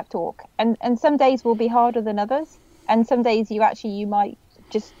yourself that pep talk. And some days will be harder than others, and some days you might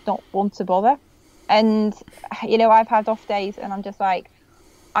just not want to bother. And you know, I've had off days, and I'm just like,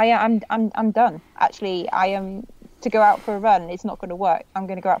 I'm done. Actually, I am. To go out for a run, it's not going to work. I'm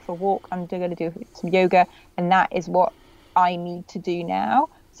going to go out for a walk. I'm going to do some yoga, and that is what I need to do now.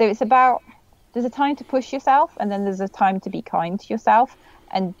 So it's about, there's a time to push yourself, and then there's a time to be kind to yourself,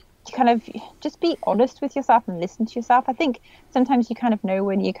 and kind of just be honest with yourself and listen to yourself. I think sometimes you kind of know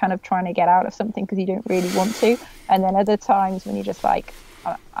when you're kind of trying to get out of something because you don't really want to, and then other times when you're just like,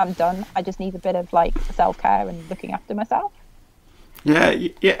 I'm done. I just need a bit of like self-care and looking after myself. Yeah,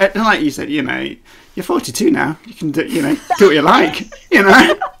 and like you said, you know, you're 42 now. You can do, you know, do what you like, you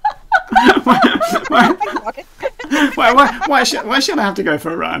know. Why should I have to go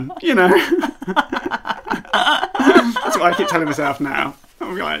for a run? You know, that's what I keep telling myself now.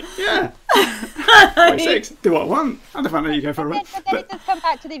 I'm like, yeah, 46, do what I want. I don't know you go for a run. But then it does come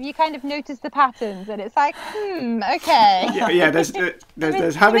back to the, you kind of notice the patterns, and it's like, okay. Yeah.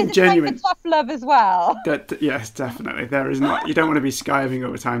 There's having genuine tough love as well. Yes, definitely. There is not. You don't want to be skiving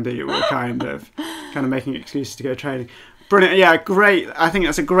all the time, do you? Or kind of making excuses to go training. Brilliant. Yeah, great. I think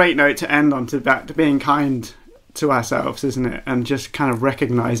that's a great note to end on, to being kind to ourselves, isn't it? And just kind of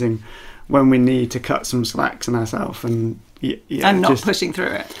recognizing when we need to cut some slacks on ourselves and not pushing through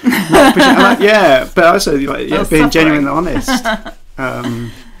it. But also being genuine and honest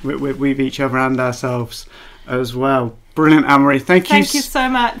with each other and ourselves as well. Brilliant, Anne-Marie. Thank you so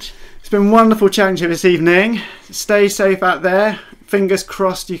much. It's been wonderful chatting to you this evening. Stay safe out there. Fingers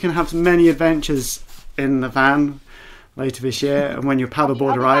crossed you can have many adventures in the van later this year, and when your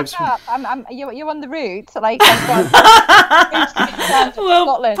paddleboard arrives. You're on the route, so like we'll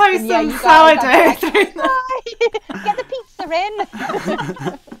Scotland, post some sourdough through. Get the pizza in.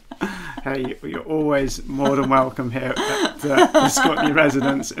 Hey, you're always more than welcome here at the Scotney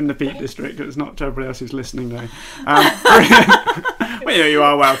residence in the Peak District. It's not to everybody else who's listening though. Well, you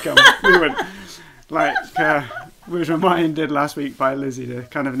are welcome. We was reminded last week by Lizzie the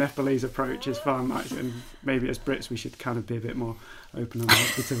kind of Nepalese approach is fun, like, and maybe as Brits we should kind of be a bit more open and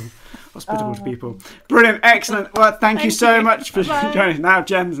hospitable to people. Brilliant, excellent. Well, thank you so much for joining. Now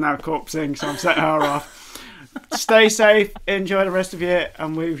Jen's corpsing, so I'm setting her off. Stay safe, enjoy the rest of your year,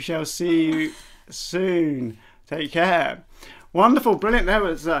 and we shall see you soon. Take care. Wonderful, brilliant. There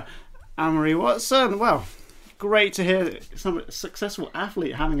was Anne-Marie Watson. Well, great to hear some successful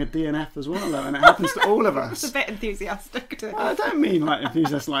athlete having a DNF as well, though, and it happens to all of us. It's a bit enthusiastic. Well, I don't mean like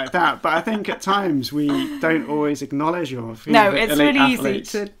enthusiast like that, but I think at times we don't always acknowledge your elite it's really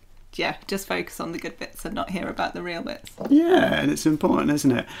athletes. easy to just focus on the good bits and not hear about the real bits. Yeah, and it's important,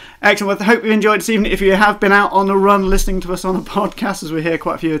 isn't it? Excellent. Well, I hope you enjoyed this evening. If you have been out on a run listening to us on a podcast, as we hear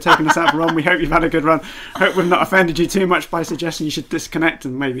quite a few are taking us out for a run, we hope you've had a good run. Hope we've not offended you too much by suggesting you should disconnect,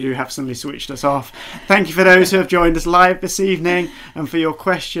 and maybe you have suddenly switched us off. Thank you for those who have joined us live this evening and for your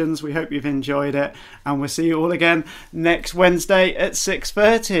questions. We hope you've enjoyed it, and we'll see you all again next Wednesday at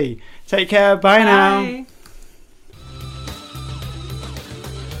 6:30. Take care. Bye now.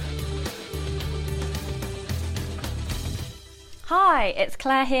 Hi, it's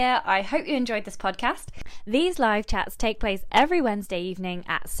Claire here. I hope you enjoyed this podcast. These live chats take place every Wednesday evening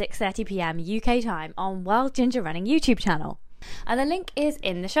at 6:30 p.m. UK time on Wild Ginger Running YouTube channel. And the link is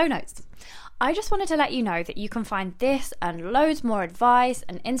in the show notes. I just wanted to let you know that you can find this and loads more advice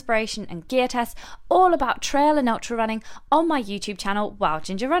and inspiration and gear tests all about trail and ultra running on my YouTube channel, Wild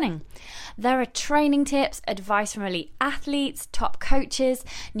Ginger Running. There are training tips, advice from elite athletes, top coaches,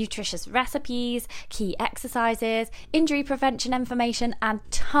 nutritious recipes, key exercises, injury prevention information, and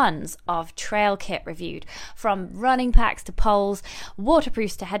tons of trail kit reviewed, from running packs to poles,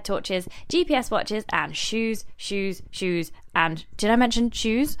 waterproofs to head torches, GPS watches, and shoes, and did I mention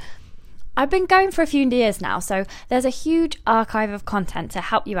shoes? I've been going for a few years now, so there's a huge archive of content to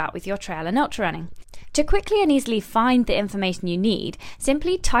help you out with your trail and ultra running. To quickly and easily find the information you need,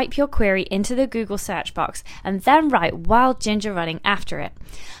 simply type your query into the Google search box and then write Wild Ginger Running after it.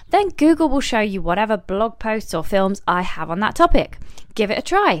 Then Google will show you whatever blog posts or films I have on that topic. Give it a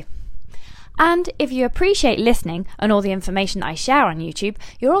try. And if you appreciate listening and all the information I share on YouTube,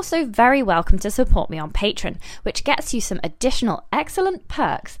 you're also very welcome to support me on Patreon, which gets you some additional excellent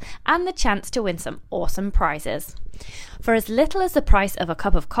perks and the chance to win some awesome prizes. For as little as the price of a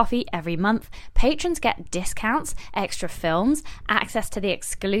cup of coffee every month, patrons get discounts, extra films, access to the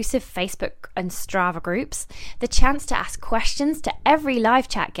exclusive Facebook and Strava groups, the chance to ask questions to every live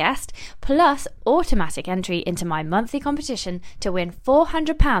chat guest, plus automatic entry into my monthly competition to win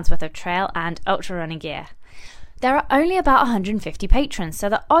 £400 worth of trail and ultra running gear. There are only about 150 patrons, so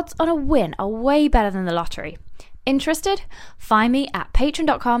the odds on a win are way better than the lottery. Interested? Find me at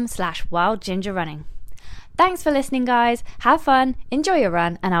patreon.com/wildgingerrunning. Thanks for listening, guys. Have fun, enjoy your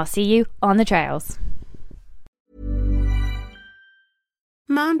run, and I'll see you on the trails.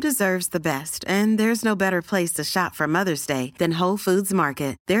 Mom deserves the best, and there's no better place to shop for Mother's Day than Whole Foods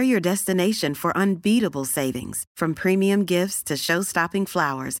Market. They're your destination for unbeatable savings, from premium gifts to show-stopping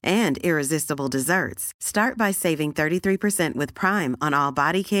flowers and irresistible desserts. Start by saving 33% with Prime on all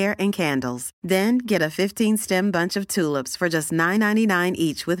body care and candles. Then get a 15-stem bunch of tulips for just $9.99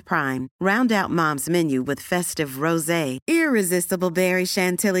 each with Prime. Round out Mom's menu with festive rosé, irresistible berry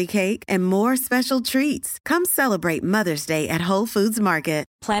chantilly cake, and more special treats. Come celebrate Mother's Day at Whole Foods Market.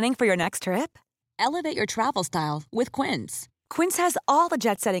 Planning for your next trip? Elevate your travel style with Quince. Quince has all the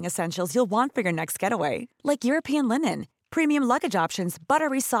jet-setting essentials you'll want for your next getaway, like European linen, premium luggage options,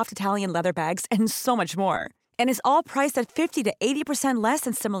 buttery soft Italian leather bags, and so much more. And is all priced at 50 to 80% less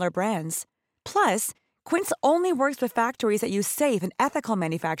than similar brands. Plus, Quince only works with factories that use safe and ethical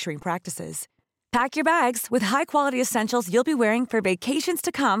manufacturing practices. Pack your bags with high-quality essentials you'll be wearing for vacations to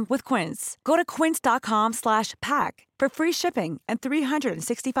come with Quince. Go to quince.com/pack for free shipping and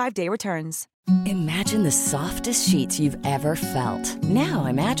 365-day returns. Imagine the softest sheets you've ever felt. Now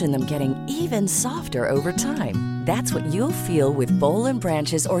imagine them getting even softer over time. That's what you'll feel with Boll &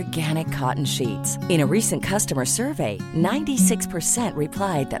 Branch's organic cotton sheets. In a recent customer survey, 96%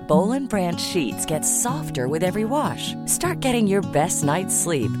 replied that Boll & Branch sheets get softer with every wash. Start getting your best night's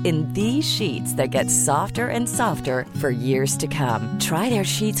sleep in these sheets that get softer and softer for years to come. Try their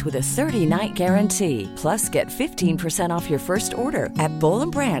sheets with a 30-night guarantee. Plus, get 15% off your first order at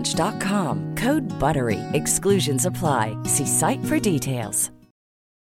bollandbranch.com. Code BUTTERY. Exclusions apply. See site for details.